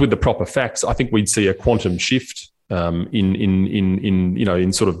armed with the proper facts, I think we'd see a quantum shift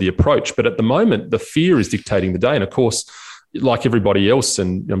in sort of the approach. But at the moment, the fear is dictating the day. And of course, like everybody else,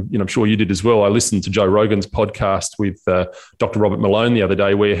 and I'm sure you did as well, I listened to Joe Rogan's podcast with Dr. Robert Malone the other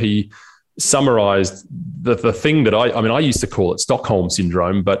day, where he summarized the thing that I used to call it Stockholm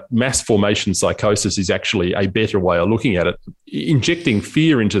syndrome, but mass formation psychosis is actually a better way of looking at it. Injecting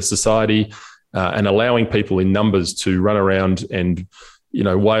fear into society and allowing people in numbers to run around and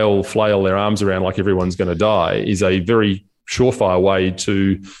flail their arms around like everyone's going to die is a very surefire way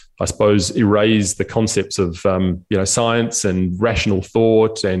to, I suppose, erase the concepts of science and rational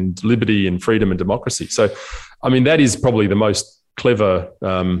thought and liberty and freedom and democracy. So, that is probably the most clever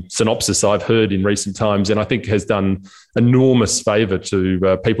synopsis I've heard in recent times, and I think has done enormous favour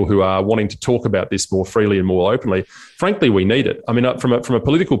to people who are wanting to talk about this more freely and more openly. Frankly, we need it. From a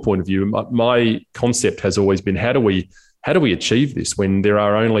political point of view, my concept has always been how do we achieve this when there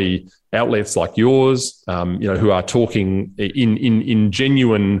are only outlets like yours, who are talking in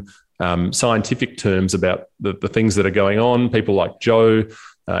genuine scientific terms about the things that are going on, people like Joe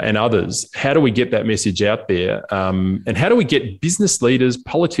and others. How do we get that message out there? And how do we get business leaders,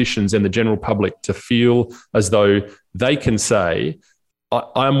 politicians, and the general public to feel as though they can say,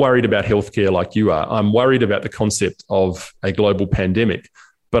 I'm worried about healthcare like you are. I'm worried about the concept of a global pandemic,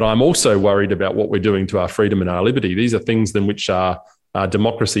 but I'm also worried about what we're doing to our freedom and our liberty. These are things in which our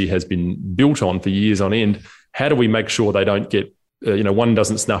democracy has been built on for years on end. How do we make sure they don't get, one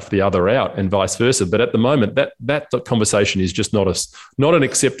doesn't snuff the other out and vice versa? But at the moment, that conversation is just not an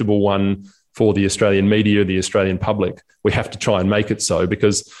acceptable one for the Australian media, the Australian public. We have to try and make it so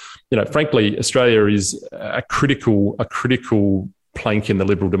because, frankly, Australia is a critical plank in the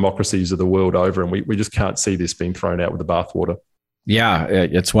liberal democracies of the world over, and we just can't see this being thrown out with the bathwater. Yeah,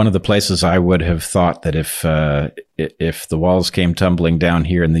 it's one of the places I would have thought that if the walls came tumbling down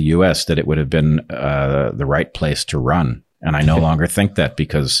here in the U.S., that it would have been the right place to run. And I no longer think that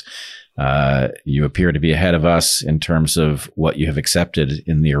because you appear to be ahead of us in terms of what you have accepted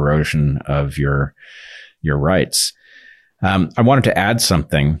in the erosion of your rights. I wanted to add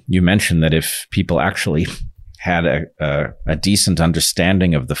something. You mentioned that if people actually had a decent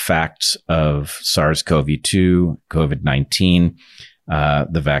understanding of the facts of SARS-CoV-2, COVID-19,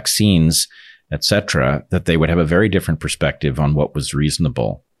 the vaccines, etc., that they would have a very different perspective on what was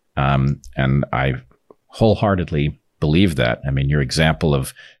reasonable. And I wholeheartedly believe that. Your example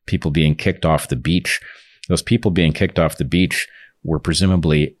of people being kicked off the beach, those people being kicked off the beach were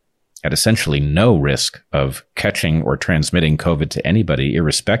presumably at essentially no risk of catching or transmitting COVID to anybody,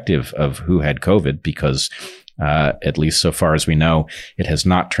 irrespective of who had COVID, because at least so far as we know, it has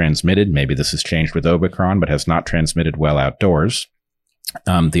not transmitted. Maybe this has changed with Omicron, but has not transmitted well outdoors.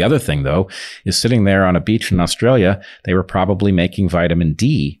 The other thing, though, is sitting there on a beach in Australia, they were probably making vitamin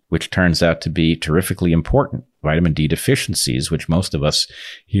D, which turns out to be terrifically important. Vitamin D deficiencies, which most of us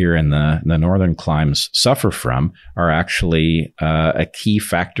here in the northern climes suffer from, are actually a key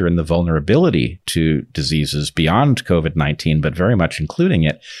factor in the vulnerability to diseases beyond COVID-19, but very much including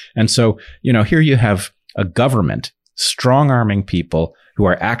it. And so, here you have a government strong-arming people who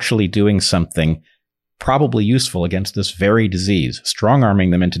are actually doing something probably useful against this very disease,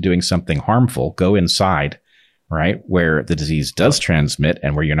 strong-arming them into doing something harmful, go inside, right, where the disease does transmit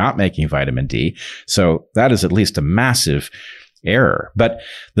and where you're not making vitamin D. So that is at least a massive error. But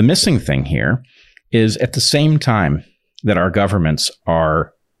the missing thing here is at the same time that our governments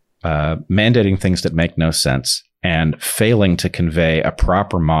are mandating things that make no sense, and failing to convey a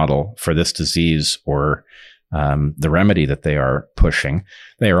proper model for this disease or the remedy that they are pushing,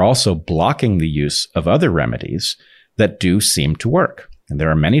 they are also blocking the use of other remedies that do seem to work. And there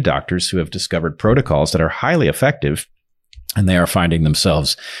are many doctors who have discovered protocols that are highly effective, and they are finding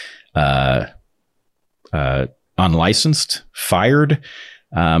themselves unlicensed, fired,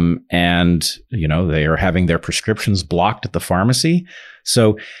 and they are having their prescriptions blocked at the pharmacy.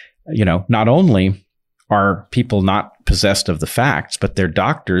 So, not only are people not possessed of the facts, but their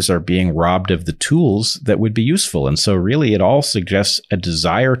doctors are being robbed of the tools that would be useful. And so really it all suggests a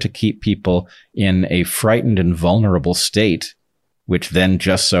desire to keep people in a frightened and vulnerable state, which then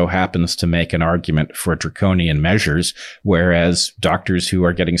just so happens to make an argument for draconian measures, whereas doctors who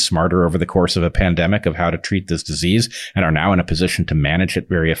are getting smarter over the course of a pandemic of how to treat this disease and are now in a position to manage it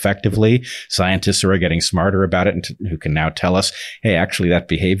very effectively, scientists who are getting smarter about it and who can now tell us, hey, actually that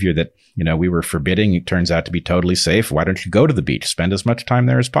behavior that we were forbidding, it turns out to be totally safe. Why don't you go to the beach? Spend as much time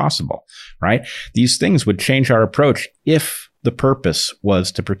there as possible, right? These things would change our approach if the purpose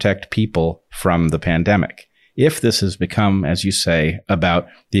was to protect people from the pandemic. If this has become, as you say, about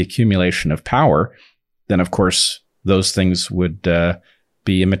the accumulation of power, then of course those things would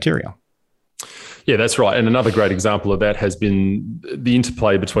be immaterial. Yeah, that's right. And another great example of that has been the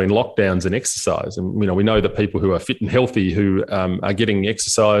interplay between lockdowns and exercise. And, we know that people who are fit and healthy, who are getting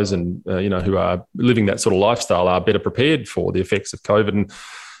exercise and, who are living that sort of lifestyle are better prepared for the effects of COVID. And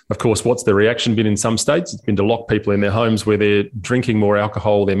of course, what's the reaction been in some states? It's been to lock people in their homes where they're drinking more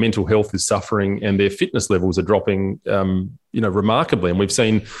alcohol, their mental health is suffering, and their fitness levels are dropping, remarkably. And we've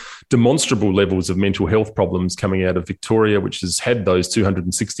seen demonstrable levels of mental health problems coming out of Victoria, which has had those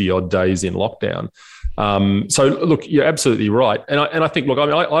 260 odd days in lockdown. So look, you're absolutely right. And I think, look,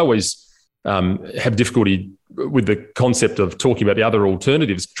 I always have difficulty with the concept of talking about the other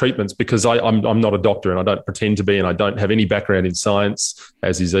alternatives treatments because I'm not a doctor and I don't pretend to be, and I don't have any background in science,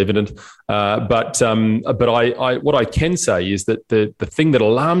 as is evident. But what I can say is that the thing that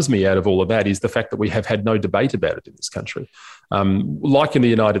alarms me out of all of that is the fact that we have had no debate about it in this country. Like in the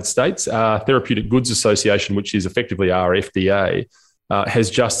United States, our Therapeutic Goods Association, which is effectively our FDA, has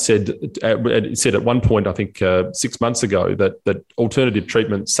just said at one point, I think 6 months ago, that alternative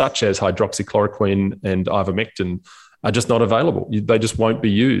treatments such as hydroxychloroquine and ivermectin are just not available. They just won't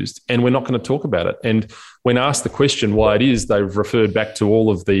be used. And we're not going to talk about it. And when asked the question why it is, they've referred back to all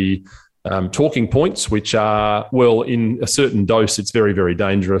of the talking points, which are, well, in a certain dose, it's very, very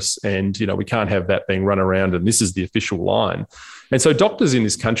dangerous. And, we can't have that being run around. And this is the official line. And so doctors in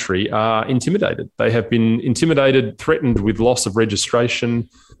this country are intimidated. They have been intimidated, threatened with loss of registration.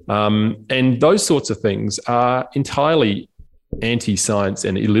 And those sorts of things are entirely anti-science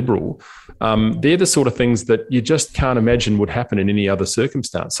and illiberal. They're the sort of things that you just can't imagine would happen in any other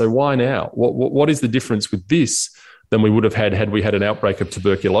circumstance. So why now? What is the difference with this than we would have had we had an outbreak of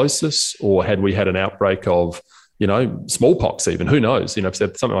tuberculosis, or had we had an outbreak of, smallpox even? Who knows? If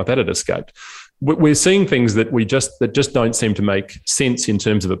something like that had escaped. We're seeing things that just don't seem to make sense in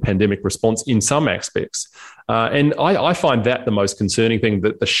terms of a pandemic response in some aspects. And I find that the most concerning thing,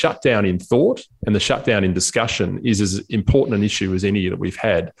 that the shutdown in thought and the shutdown in discussion is as important an issue as any that we've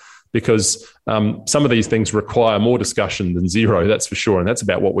had, because some of these things require more discussion than zero, that's for sure. And that's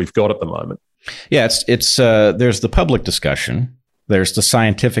about what we've got at the moment. Yeah, it's there's the public discussion, there's the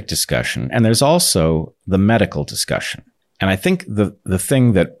scientific discussion, and there's also the medical discussion. And I think the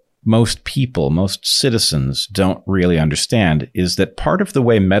thing that most people, most citizens don't really understand is that part of the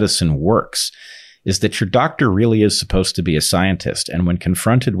way medicine works is that your doctor really is supposed to be a scientist. And when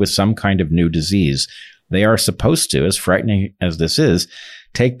confronted with some kind of new disease, they are supposed to, as frightening as this is,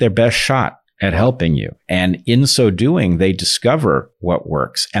 take their best shot at helping you. And in so doing, they discover what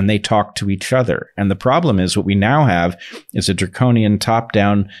works and they talk to each other. And the problem is what we now have is a draconian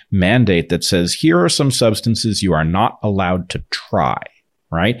top-down mandate that says, here are some substances you are not allowed to try.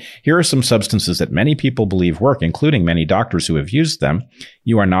 Right? Here are some substances that many people believe work, including many doctors who have used them.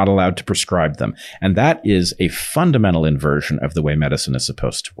 You are not allowed to prescribe them. And that is a fundamental inversion of the way medicine is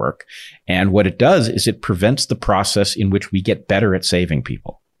supposed to work. And what it does is it prevents the process in which we get better at saving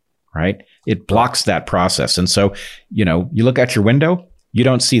people, right? It blocks that process. And so, you look out your window, you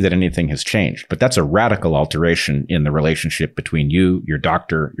don't see that anything has changed, but that's a radical alteration in the relationship between you, your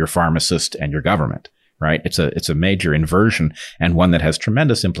doctor, your pharmacist, and your government. Right? It's a major inversion, and one that has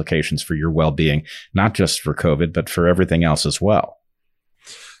tremendous implications for your well-being, not just for COVID, but for everything else as well.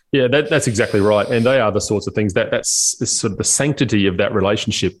 Yeah, that's exactly right. And they are the sorts of things that's sort of the sanctity of that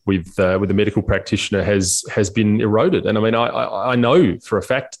relationship with the medical practitioner has been eroded. And I mean, I know for a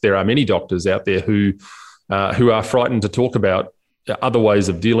fact there are many doctors out there who are frightened to talk about other ways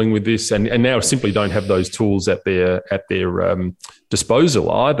of dealing with this, and now simply don't have those tools at their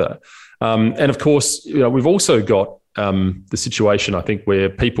disposal either. And of course, we've also got the situation, I think, where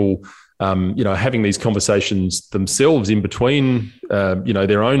people, having these conversations themselves in between,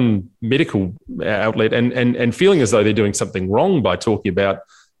 their own medical outlet and feeling as though they're doing something wrong by talking about,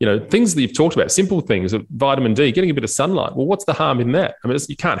 things that you've talked about, simple things, vitamin D, getting a bit of sunlight. Well, what's the harm in that? I mean,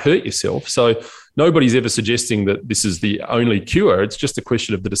 you can't hurt yourself. So nobody's ever suggesting that this is the only cure. It's just a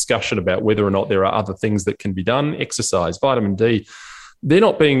question of the discussion about whether or not there are other things that can be done. Exercise, vitamin D, they're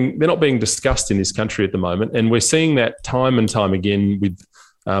not being discussed in this country at the moment. And we're seeing that time and time again with,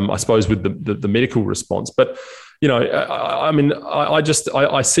 I suppose, with the medical response. But, I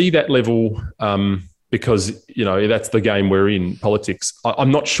see that level because, that's the game we're in, politics.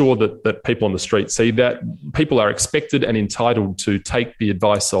 I'm not sure that people on the street see that. People are expected and entitled to take the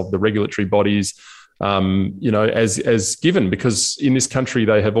advice of the regulatory bodies, as given, because in this country,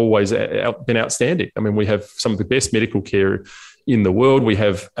 they have always been outstanding. I mean, we have some of the best medical care in the world. We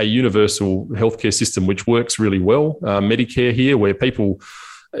have a universal healthcare system which works really well. Medicare here, where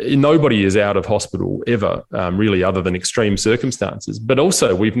nobody is out of hospital ever, really, other than extreme circumstances. But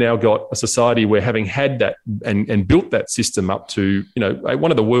also, we've now got a society where, having had that and built that system up to,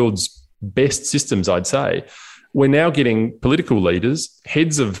 one of the world's best systems, I'd say, we're now getting political leaders,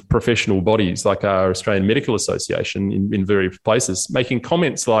 heads of professional bodies like our Australian Medical Association in various places, making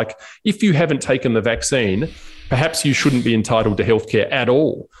comments like, if you haven't taken the vaccine, perhaps you shouldn't be entitled to healthcare at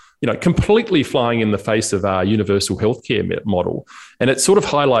all. Completely flying in the face of our universal healthcare model. And it sort of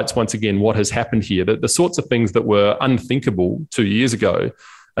highlights once again what has happened here, that the sorts of things that were unthinkable 2 years ago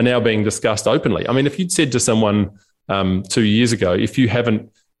are now being discussed openly. I mean, if you'd said to someone 2 years ago, if you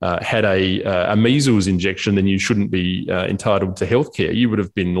haven't had a measles injection, then you shouldn't be entitled to healthcare, you would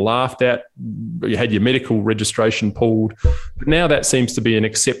have been laughed at. You had your medical registration pulled. But now that seems to be an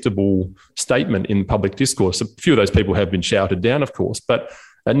acceptable statement in public discourse. A few of those people have been shouted down, of course, but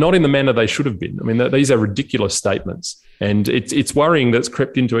not in the manner they should have been. I mean, these are ridiculous statements, and it's worrying that it's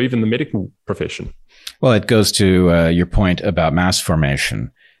crept into even the medical profession. Well, it goes to your point about mass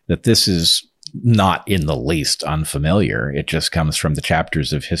formation, that this is not in the least unfamiliar. It just comes from the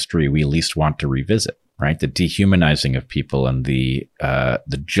chapters of history we least want to revisit, right? The dehumanizing of people and the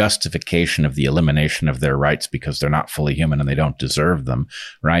justification of the elimination of their rights because they're not fully human and they don't deserve them,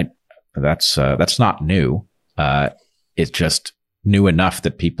 right? That's not new. It's just new enough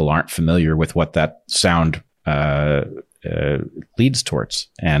that people aren't familiar with what that sound leads towards.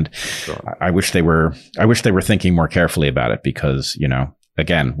 And sure. I wish they were thinking more carefully about it, because,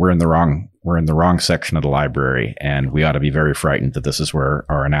 again, we're in the wrong section of the library, and we ought to be very frightened that this is where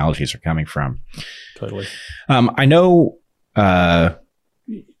our analogies are coming from. Totally. I know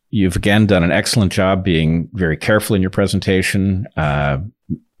you've again done an excellent job being very careful in your presentation,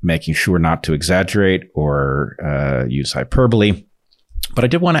 making sure not to exaggerate or use hyperbole. But I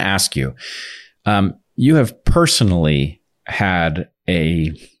did want to ask you, you have personally had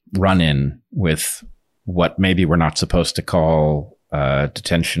a run-in with what maybe we're not supposed to call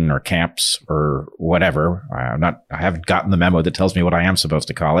detention or camps or whatever. I haven't gotten the memo that tells me what I am supposed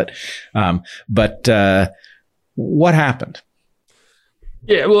to call it. But what happened?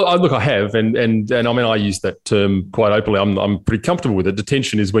 Yeah, well, look, I have, and I mean, I use that term quite openly. I'm pretty comfortable with it.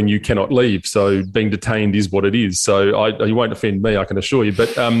 Detention is when you cannot leave, so being detained is what it is. So you won't offend me, I can assure you.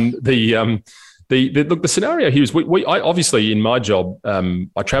 But the scenario here is I obviously, in my job,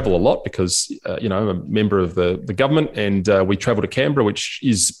 I travel a lot because I'm a member of the government, and we travel to Canberra, which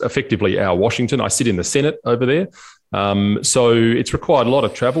is effectively our Washington. I sit in the Senate over there. So it's required a lot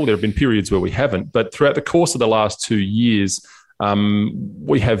of travel. There have been periods where we haven't, but throughout the course of the last 2 years,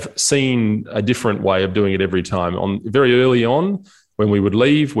 we have seen a different way of doing it every time. Very early on, when we would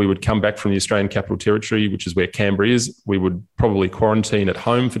leave, we would come back from the Australian Capital Territory, which is where Canberra is. We would probably quarantine at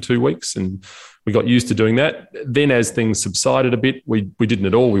home for 2 weeks, and we got used to doing that. Then as things subsided a bit, we didn't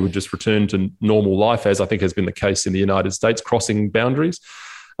at all. We would just return to normal life, as I think has been the case in the United States, crossing boundaries.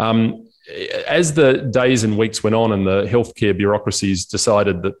 As the days and weeks went on and the healthcare bureaucracies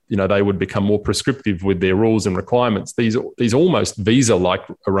decided that they would become more prescriptive with their rules and requirements, these almost visa-like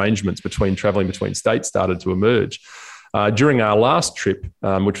arrangements traveling between states started to emerge. During our last trip,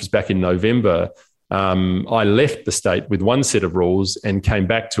 which was back in November, I left the state with one set of rules and came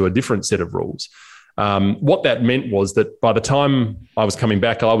back to a different set of rules. What that meant was that by the time I was coming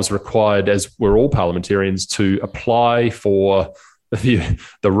back, I was required, as were all parliamentarians, to apply for the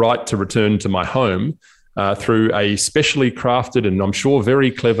right to return to my home through a specially crafted and I'm sure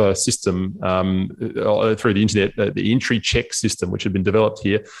very clever system through the internet, the entry check system, which had been developed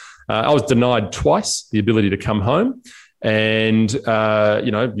here. I was denied twice the ability to come home. And,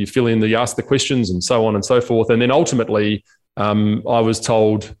 you fill in you ask the questions and so on and so forth. And then ultimately, I was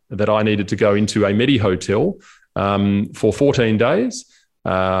told that I needed to go into a Medi hotel for 14 days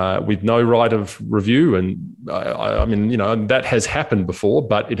with no right of review. And I mean, that has happened before,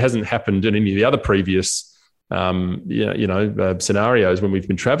 but it hasn't happened in any of the other previous, scenarios when we've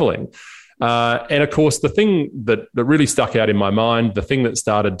been traveling. And of course, the thing that really stuck out in my mind, the thing that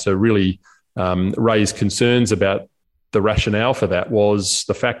started to really raise concerns about the rationale for that was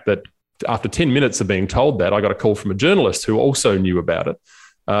the fact that after 10 minutes of being told that, I got a call from a journalist who also knew about it,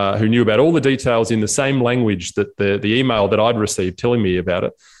 who knew about all the details in the same language that the email that I'd received telling me about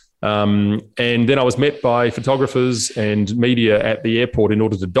it. And then I was met by photographers and media at the airport in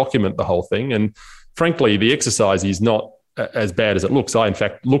order to document the whole thing. And frankly, the exercise is not as bad as it looks. I, in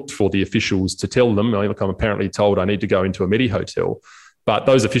fact, looked for the officials to tell them, look, I'm apparently told I need to go into a Medi hotel. But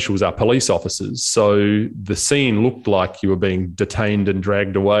those officials are police officers. So the scene looked like you were being detained and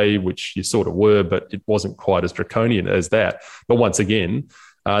dragged away, which you sort of were, but it wasn't quite as draconian as that. But once again,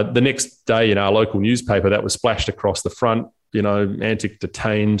 the next day in our local newspaper, that was splashed across the front, Antic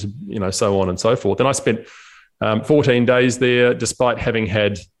detained, so on and so forth. And I spent 14 days there, despite having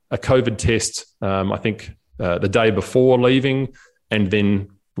had a COVID test, I think the day before leaving, and then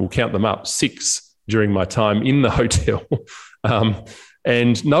we'll count them up, 6 during my time in the hotel.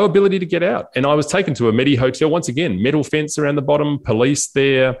 And no ability to get out. And I was taken to a Medi hotel, once again, metal fence around the bottom, police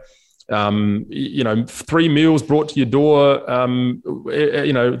there, 3 meals brought to your door,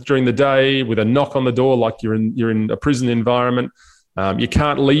 during the day with a knock on the door like you're in a prison environment. You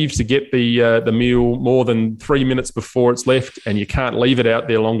can't leave to get the meal more than 3 minutes before it's left, and you can't leave it out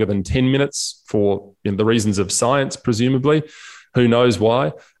there longer than 10 minutes for the reasons of science, presumably. Who knows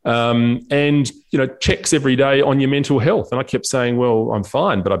why? And checks every day on your mental health. And I kept saying, well, I'm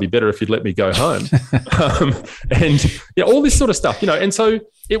fine, but I'd be better if you'd let me go home. All this sort of stuff, And so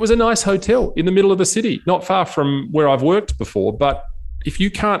it was a nice hotel in the middle of the city, not far from where I've worked before. But if you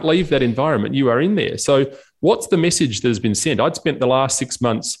can't leave that environment, you are in there. So what's the message that has been sent? I'd spent the last 6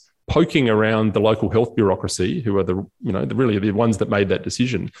 months poking around the local health bureaucracy, who are really the ones that made that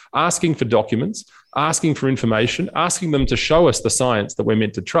decision, asking for documents, asking for information, asking them to show us the science that we're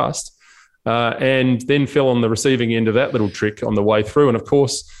meant to trust, and then fell on the receiving end of that little trick on the way through. And of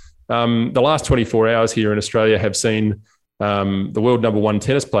course, the last 24 hours here in Australia have seen the world number 1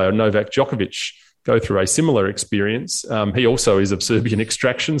 tennis player, Novak Djokovic, go through a similar experience. He also is of Serbian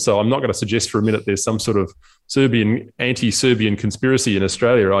extraction, so I'm not going to suggest for a minute there's some sort of anti-Serbian conspiracy in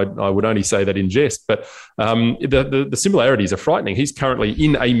Australia. I would only say that in jest, but the similarities are frightening. He's currently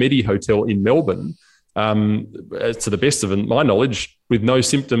in a Medi hotel in Melbourne, to the best of my knowledge, with no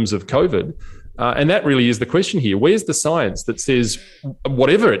symptoms of COVID. And that really is the question here. Where's the science that says,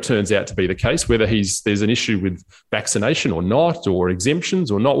 whatever it turns out to be the case, whether there's an issue with vaccination or not, or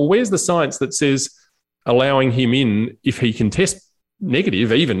exemptions or not, well, where's the science that says allowing him in if he can test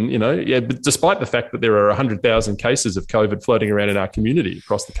negative, even, but despite the fact that there are 100,000 cases of COVID floating around in our community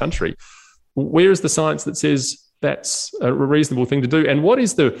across the country? Where is the science that says that's a reasonable thing to do? And what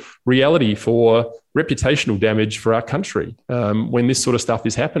is the reality for reputational damage for our country when this sort of stuff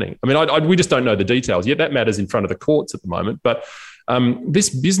is happening? I mean, we just don't know the details yet. That matters in front of the courts at the moment. But this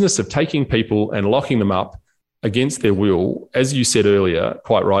business of taking people and locking them up against their will, as you said earlier,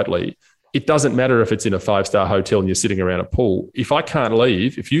 quite rightly, it doesn't matter if it's in a 5-star hotel and you're sitting around a pool. If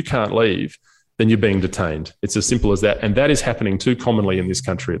you can't leave, then you're being detained. It's as simple as that. And that is happening too commonly in this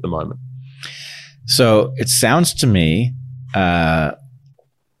country at the moment. So it sounds to me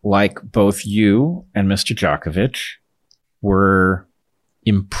like both you and Mr. Djokovic were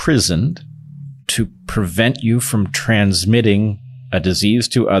imprisoned to prevent you from transmitting a disease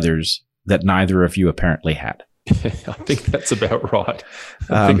to others that neither of you apparently had. I think that's about right.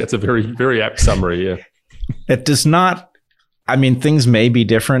 I think that's a very, very apt summary, yeah. It does not, things may be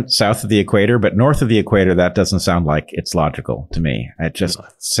different south of the equator, but north of the equator, that doesn't sound like it's logical to me. It just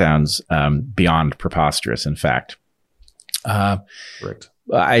sounds beyond preposterous, in fact. Correct.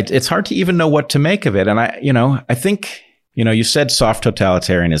 It's hard to even know what to make of it. And I think, you said soft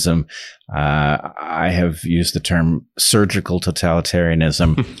totalitarianism. I have used the term surgical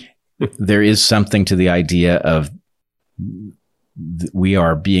totalitarianism. There is something to the idea of we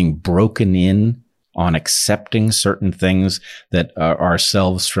are being broken in on accepting certain things that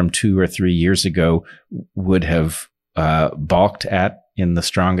ourselves from 2 or 3 years ago would have balked at in the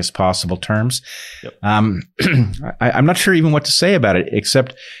strongest possible terms. Yep. I'm not sure even what to say about it,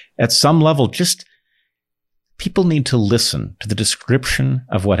 except at some level, just people need to listen to the description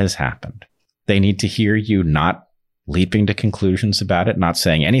of what has happened. They need to hear you not leaping to conclusions about it, not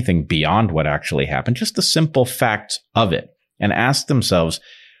saying anything beyond what actually happened, just the simple fact of it, and ask themselves,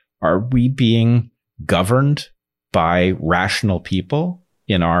 are we being governed by rational people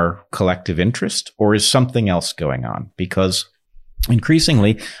in our collective interest, or is something else going on? Because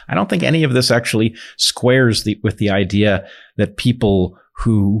increasingly, I don't think any of this actually squares with the idea that people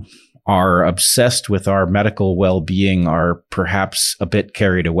who are obsessed with our medical well-being are perhaps a bit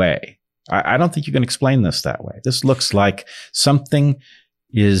carried away. I don't think you can explain this that way. This looks like something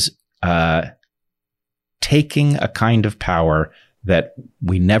is taking a kind of power that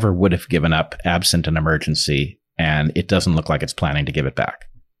we never would have given up absent an emergency, and it doesn't look like it's planning to give it back.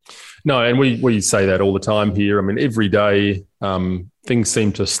 No, and we say that all the time here. I mean, every day things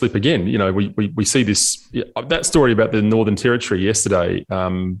seem to slip again. You know, we see this. That story about the Northern Territory yesterday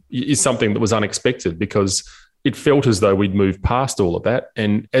is something that was unexpected, because it felt as though we'd moved past all of that.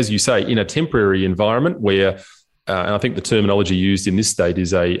 And as you say, in a temporary environment where, and I think the terminology used in this state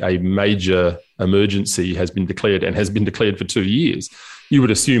is a major emergency has been declared, and has been declared for 2 years, you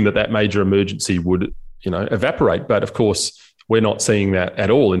would assume that major emergency would, evaporate. But of course, we're not seeing that at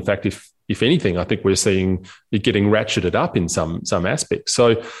all. In fact, if anything, I think we're seeing it getting ratcheted up in some aspects.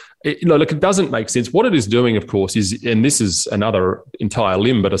 So, it doesn't make sense. What it is doing, of course, is, and this is another entire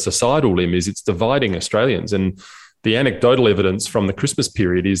limb, but a societal limb, is it's dividing Australians. And the anecdotal evidence from the Christmas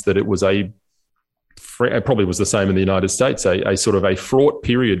period is that it was it probably was the same in the United States, a sort of a fraught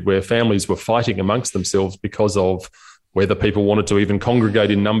period where families were fighting amongst themselves because of whether people wanted to even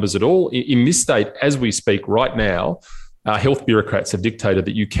congregate in numbers at all. In this state, as we speak right now, health bureaucrats have dictated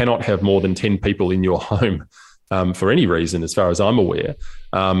that you cannot have more than 10 people in your home for any reason, as far as I'm aware.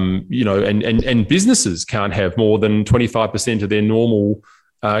 And businesses can't have more than 25% of their normal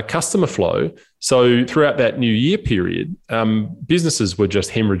customer flow. Throughout that New Year period, businesses were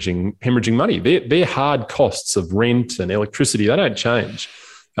just hemorrhaging money. Their hard costs of rent and electricity, they don't change.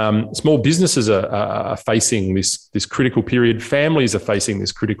 Small businesses are facing this critical period. Families are facing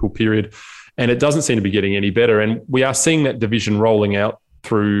this critical period. And it doesn't seem to be getting any better. And we are seeing that division rolling out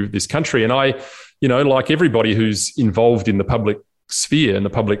through this country. And I, like everybody who's involved in the public sphere and the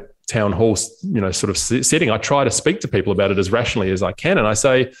public town hall, sort of setting, I try to speak to people about it as rationally as I can. And I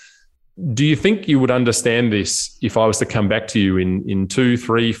say, do you think you would understand this if I was to come back to you in 2,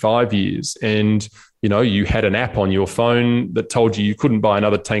 3, 5 years and, you had an app on your phone that told you couldn't buy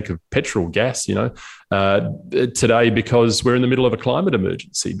another tank of petrol gas, today because we're in the middle of a climate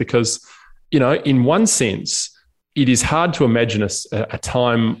emergency? Because, in one sense, it is hard to imagine a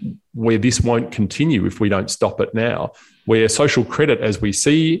time where this won't continue if we don't stop it now, where social credit, as we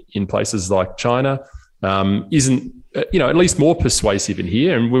see in places like China, isn't, at least more persuasive in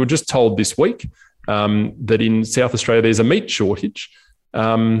here. And we were just told this week that in South Australia, there's a meat shortage.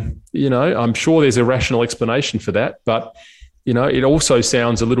 I'm sure there's a rational explanation for that, but, it also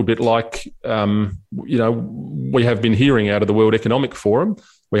sounds a little bit like, we have been hearing out of the World Economic Forum,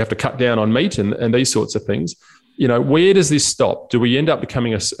 we have to cut down on meat and these sorts of things. Where does this stop? Do we end up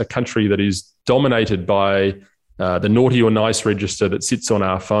becoming a country that is dominated by the naughty or nice register that sits on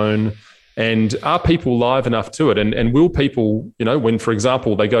our phone? And are people live enough to it? And will people, when, for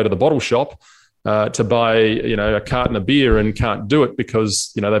example, they go to the bottle shop to buy, a carton of beer and can't do it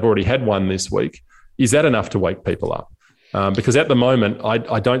because, they've already had one this week, is that enough to wake people up? Because at the moment,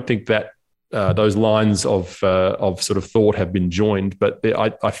 I don't think that those lines of sort of thought have been joined, but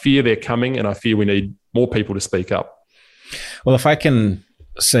I fear they're coming, and I fear we need more people to speak up. Well, if I can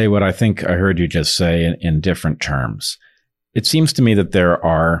say what I think I heard you just say in different terms, it seems to me that there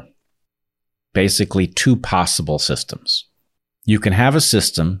are basically two possible systems. You can have a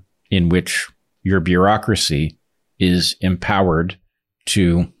system in which your bureaucracy is empowered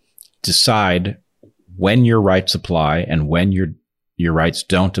to decide when your rights apply and when your rights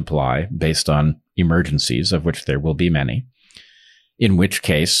don't apply based on emergencies, of which there will be many, in which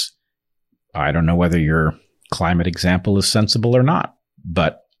case, I don't know whether your climate example is sensible or not,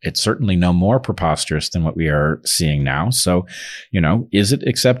 but it's certainly no more preposterous than what we are seeing now. So, is it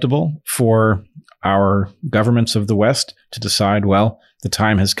acceptable for our governments of the West to decide, well, the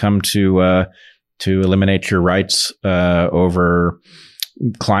time has come to eliminate your rights over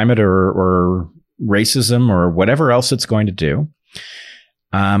climate or racism or whatever else it's going to do?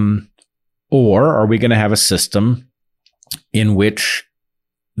 Or are we going to have a system in which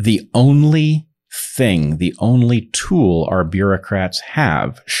the only tool our bureaucrats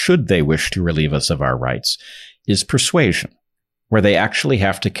have, should they wish to relieve us of our rights, is persuasion, where they actually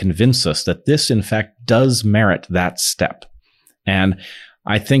have to convince us that this, in fact, does merit that step? And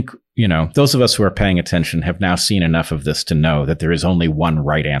I think, those of us who are paying attention have now seen enough of this to know that there is only one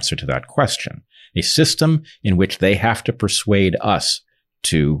right answer to that question. A system in which they have to persuade us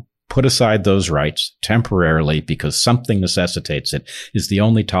to put aside those rights temporarily because something necessitates it is the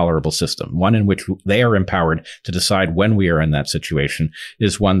only tolerable system. One in which they are empowered to decide when we are in that situation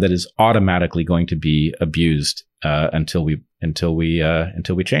is one that is automatically going to be abused until we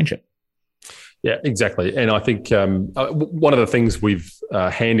change it. Yeah, exactly. And I think one of the things with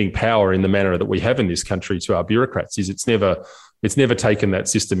handing power in the manner that we have in this country to our bureaucrats is it's never taken that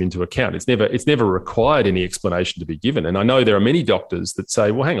system into account. It's never required any explanation to be given. And I know there are many doctors that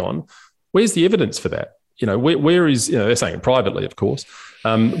say, well, hang on, where's the evidence for that? Where is, they're saying it privately, of course.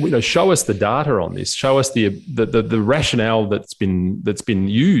 Show us the data on this. Show us the rationale that's been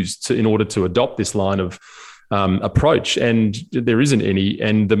used in order to adopt this line of approach, and there isn't any.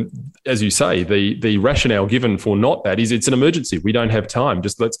 And as you say, the rationale given for not that is it's an emergency. We don't have time.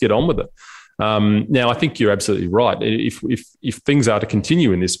 Just let's get on with it. Now, I think you're absolutely right. If things are to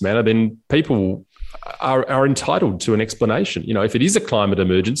continue in this manner, then people are entitled to an explanation. If it is a climate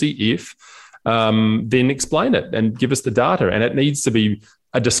emergency, then explain it and give us the data. And it needs to be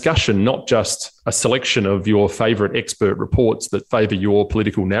a discussion, not just a selection of your favourite expert reports that favour your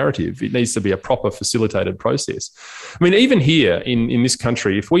political narrative. It needs to be a proper facilitated process. I mean, even here in this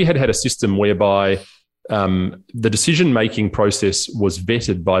country, if we had a system whereby the decision-making process was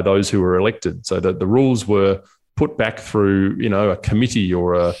vetted by those who were elected, so that the rules were put back through, a committee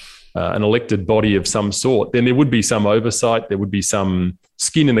or an elected body of some sort, then there would be some oversight. There would be some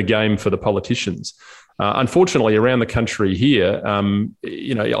skin in the game for the politicians. Unfortunately, around the country here,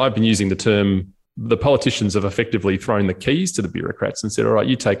 I've been using the term, the politicians have effectively thrown the keys to the bureaucrats and said, all right,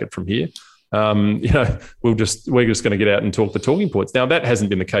 you take it from here. We're just going to get out and talk the talking points. Now, that hasn't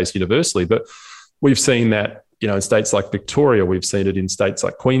been the case universally, but we've seen that, in states like Victoria, we've seen it in states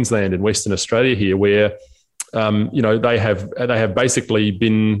like Queensland and Western Australia here, where they have basically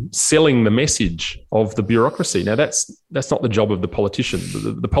been selling the message of the bureaucracy. Now, that's not the job of the politician.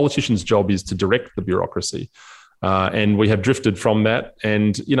 The politician's job is to direct the bureaucracy. And we have drifted from that.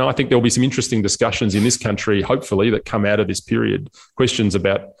 And, I think there'll be some interesting discussions in this country, hopefully, that come out of this period. Questions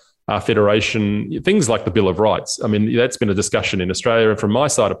about our federation, things like the Bill of Rights. I mean, that's been a discussion in Australia. And from my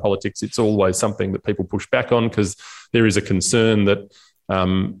side of politics, it's always something that people push back on because there is a concern that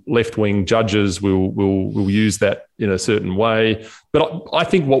left-wing judges will use that in a certain way. But I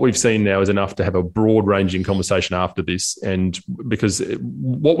think what we've seen now is enough to have a broad-ranging conversation after this, and because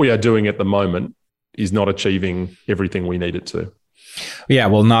what we are doing at the moment is not achieving everything we need it to. Yeah,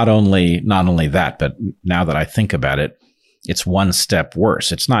 well, not only that, but now that I think about it, it's one step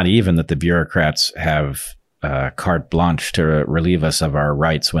worse. It's not even that the bureaucrats have carte blanche to relieve us of our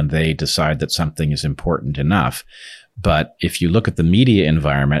rights when they decide that something is important enough. But if you look at the media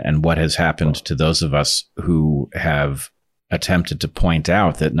environment and what has happened to those of us who have attempted to point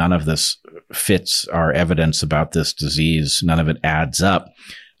out that none of this fits our evidence about this disease, none of it adds up,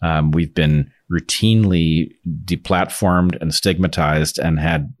 we've been routinely deplatformed and stigmatized and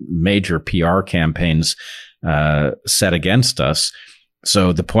had major PR campaigns set against us.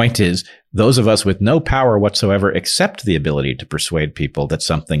 So the point is, those of us with no power whatsoever except the ability to persuade people that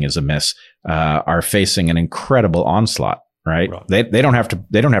something is amiss are facing an incredible onslaught, right? They don't have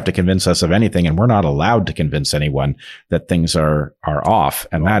to convince us of anything, and we're not allowed to convince anyone that things are off.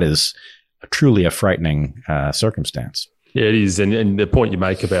 And that is truly a frightening circumstance. Yeah, it is. And the point you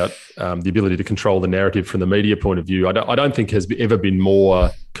make about the ability to control the narrative from the media point of view, I don't think has ever been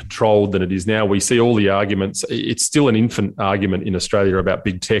more controlled than it is now. We see all the arguments. It's still an infant argument in Australia about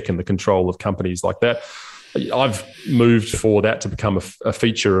big tech and the control of companies like that. I've moved for that to become a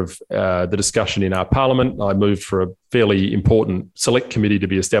feature of the discussion in our parliament. I moved for a fairly important select committee to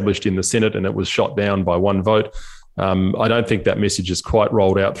be established in the Senate, and it was shot down by one vote. I don't think that message is quite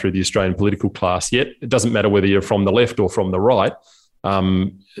rolled out through the Australian political class yet. It doesn't matter whether you're from the left or from the right.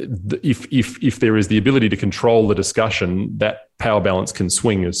 If there is the ability to control the discussion, that power balance can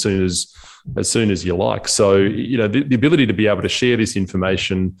swing as soon as you like. So, the ability to be able to share this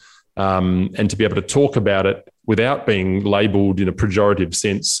information and to be able to talk about it without being labelled in a pejorative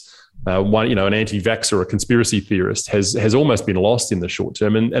sense, an anti-vaxxer or a conspiracy theorist has almost been lost in the short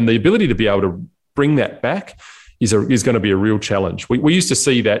term. And the ability to be able to bring that back is going to be a real challenge. We used to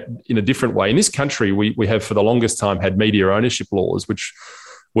see that in a different way. In this country, we have for the longest time had media ownership laws, which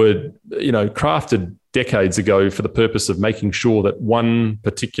were crafted decades ago for the purpose of making sure that one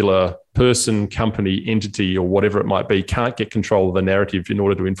particular person, company, entity, or whatever it might be can't get control of the narrative in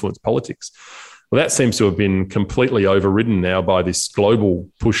order to influence politics. Well, that seems to have been completely overridden now by this global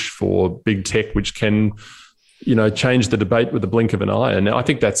push for big tech, which can change the debate with the blink of an eye. And I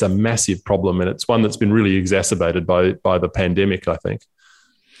think that's a massive problem. And it's one that's been really exacerbated by the pandemic, I think.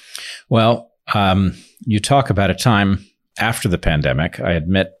 Well, You talk about a time after the pandemic. I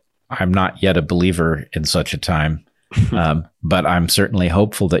admit I'm not yet a believer in such a time, but I'm certainly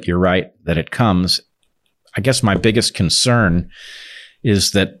hopeful that you're right, that it comes. I guess my biggest concern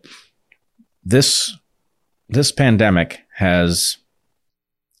is that this pandemic has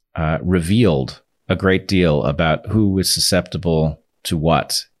revealed a great deal about who is susceptible to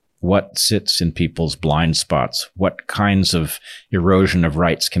what sits in people's blind spots, what kinds of erosion of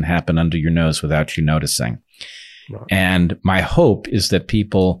rights can happen under your nose without you noticing. Right. And my hope is that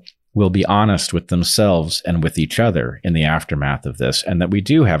people will be honest with themselves and with each other in the aftermath of this, and that we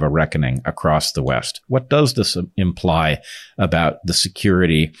do have a reckoning across the West. What does this imply about the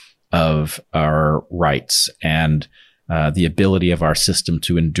security of our rights and the ability of our system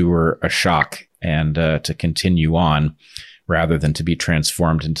to endure a shock and to continue on rather than to be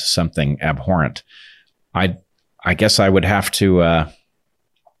transformed into something abhorrent? I guess I would have to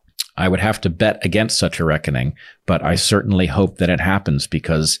bet against such a reckoning, but I certainly hope that it happens,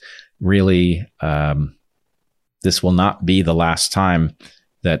 because really this will not be the last time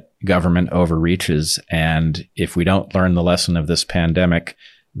that government overreaches. And if we don't learn the lesson of this pandemic,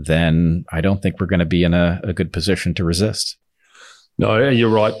 then I don't think we're going to be in a good position to resist. No, you're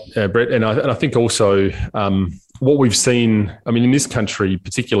right, Brett. And I think also what we've seen, I mean, in this country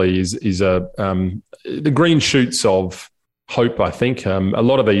particularly, is the green shoots of hope, I think. A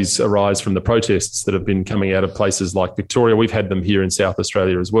lot of these arise from the protests that have been coming out of places like Victoria. We've had them here in South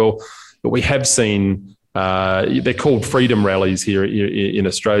Australia as well. But we have seen, they're called freedom rallies here in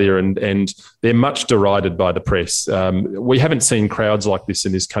Australia, and they're much derided by the press. We haven't seen crowds like this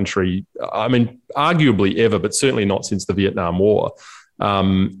in this country, I mean, arguably ever, but certainly not since the Vietnam War.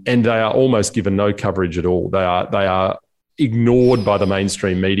 And they are almost given no coverage at all. They are ignored by the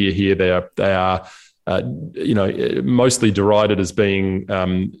mainstream media here. They are mostly derided as being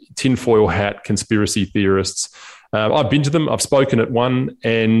tinfoil hat conspiracy theorists. I've been to them. I've spoken at one,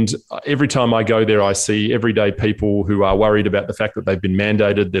 and every time I go there, I see everyday people who are worried about the fact that they've been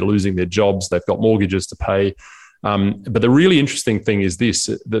mandated, they're losing their jobs, they've got mortgages to pay. But the really interesting thing is this,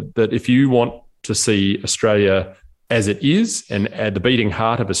 that if you want to see Australia as it is and at the beating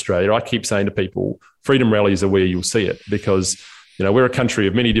heart of Australia, I keep saying to people, freedom rallies are where you'll see it, because we're a country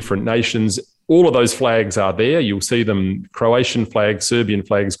of many different nations. All of those flags are there. You'll see them, Croatian flags, Serbian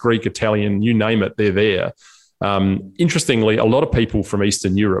flags, Greek, Italian, you name it, they're there. Interestingly, a lot of people from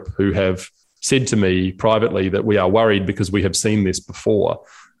Eastern Europe who have said to me privately that we are worried because we have seen this before.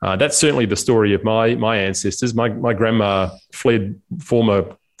 That's certainly the story of my ancestors. My grandma fled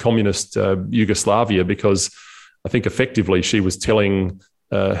former communist Yugoslavia because I think effectively she was telling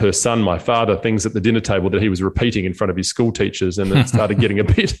her son, my father, things at the dinner table that he was repeating in front of his school teachers, and it started getting a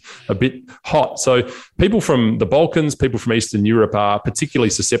bit hot. So people from the Balkans, people from Eastern Europe are particularly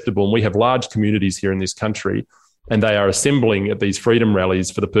susceptible, and we have large communities here in this country, and they are assembling at these freedom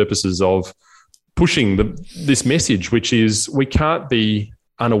rallies for the purposes of pushing this message, which is we can't be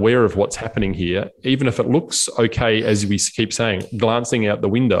unaware of what's happening here, even if it looks okay, as we keep saying, glancing out the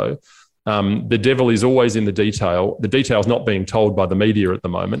window. The devil is always in the detail. The detail is not being told by the media at the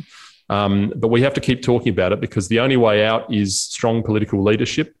moment. But we have to keep talking about it, because the only way out is strong political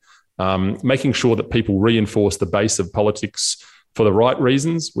leadership, making sure that people reinforce the base of politics for the right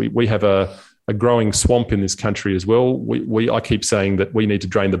reasons. We have a growing swamp in this country as well. I keep saying that we need to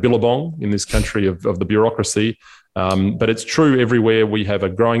drain the billabong in this country of the bureaucracy. But it's true everywhere. We have a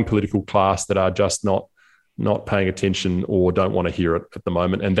growing political class that are just not paying attention or don't want to hear it at the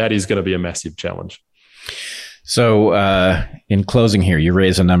moment. And that is going to be a massive challenge. So in closing here, you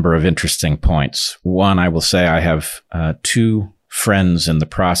raise a number of interesting points. One, I will say I have two friends in the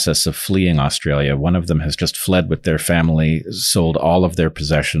process of fleeing Australia. One of them has just fled with their family, sold all of their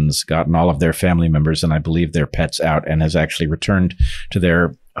possessions, gotten all of their family members, and I believe their pets out, and has actually returned to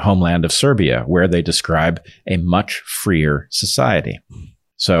their homeland of Serbia, where they describe a much freer society.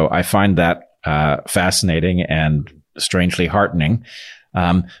 So I find that fascinating and strangely heartening.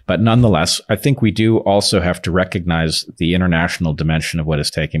 But nonetheless, I think we do also have to recognize the international dimension of what is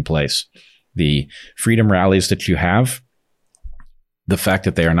taking place. The freedom rallies that you have, the fact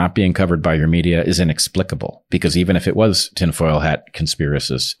that they are not being covered by your media is inexplicable, because even if it was tinfoil hat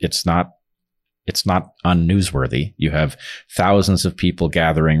conspiracists, it's not unnewsworthy. You have thousands of people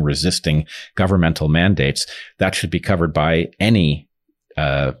gathering, resisting governmental mandates. That should be covered by any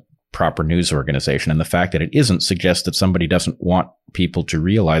proper news organization. And the fact that it isn't suggests that somebody doesn't want people to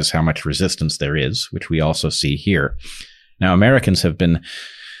realize how much resistance there is, which we also see here. Now, Americans have been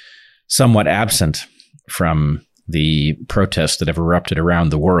somewhat absent from the protests that have erupted around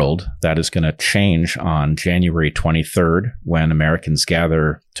the world. That is going to change on January 23rd when Americans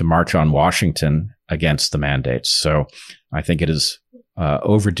gather to march on Washington against the mandates. So I think it is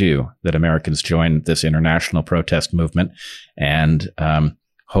overdue that Americans join this international protest movement, and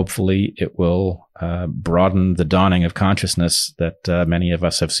hopefully it will broaden the dawning of consciousness that many of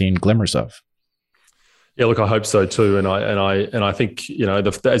us have seen glimmers of. Yeah, look, I hope so too, and I think, you know,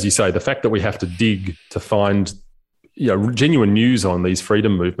 as you say, the fact that we have to dig to find, you know, genuine news on these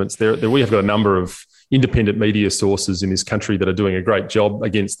freedom movements. We have got a number of independent media sources in this country that are doing a great job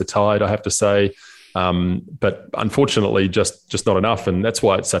against the tide, I have to say, but unfortunately, just not enough, and that's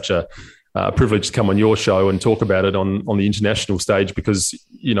why it's such a privilege to come on your show and talk about it on the international stage, because,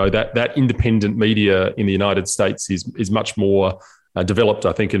 you know, that independent media in the United States is much more developed,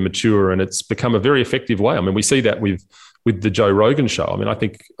 I think, and mature, and it's become a very effective way. I mean, we see that with the Joe Rogan show. I mean,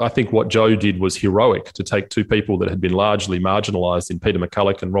 I think what Joe did was heroic, to take two people that had been largely marginalised in Peter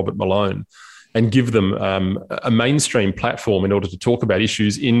McCulloch and Robert Malone and give them a mainstream platform in order to talk about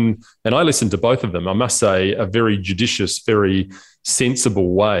issues and I listened to both of them, I must say, a very judicious, very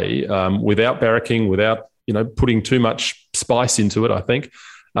sensible way, without barracking, without, you know, putting too much spice into it, I think.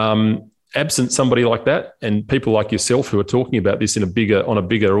 Absent somebody like that and people like yourself who are talking about this on a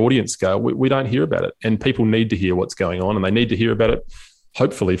bigger audience scale, we don't hear about it. And people need to hear what's going on, and they need to hear about it,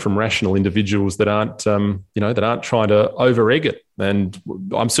 hopefully, from rational individuals that aren't trying to over-egg it. And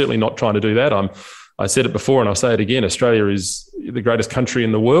I'm certainly not trying to do that. I said it before and I'll say it again. Australia is the greatest country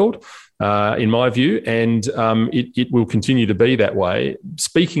in the world, in my view, and it will continue to be that way.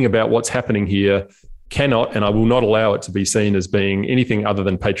 Speaking about what's happening here cannot, and I will not allow it to be seen as being anything other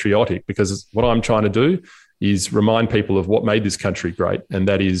than patriotic, because what I'm trying to do is remind people of what made this country great, and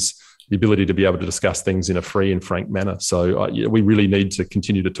that is the ability to be able to discuss things in a free and frank manner. So we really need to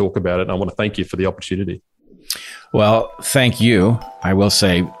continue to talk about it, and I want to thank you for the opportunity. Well, thank you. I will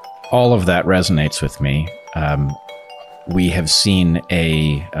say all of that resonates with me. We have seen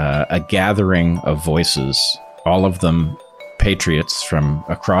a gathering of voices, all of them patriots from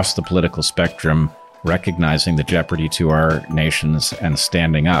across the political spectrum, recognizing the jeopardy to our nations and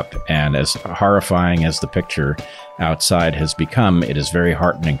standing up. And as horrifying as the picture outside has become, it is very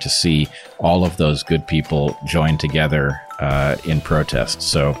heartening to see all of those good people join together in protest.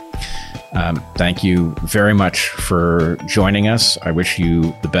 So thank you very much for joining us. I wish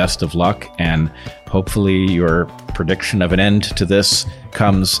you the best of luck, and hopefully your prediction of an end to this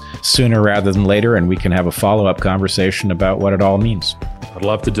comes sooner rather than later, and we can have a follow-up conversation about what it all means. I'd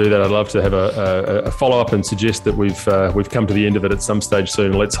love to do that. I'd love to have a follow-up and suggest that we've come to the end of it at some stage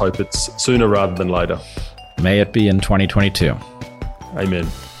soon. Let's hope it's sooner rather than later. May it be in 2022. Amen.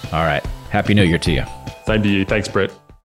 All right. Happy New Year to you. Same to you. Thanks, Brett.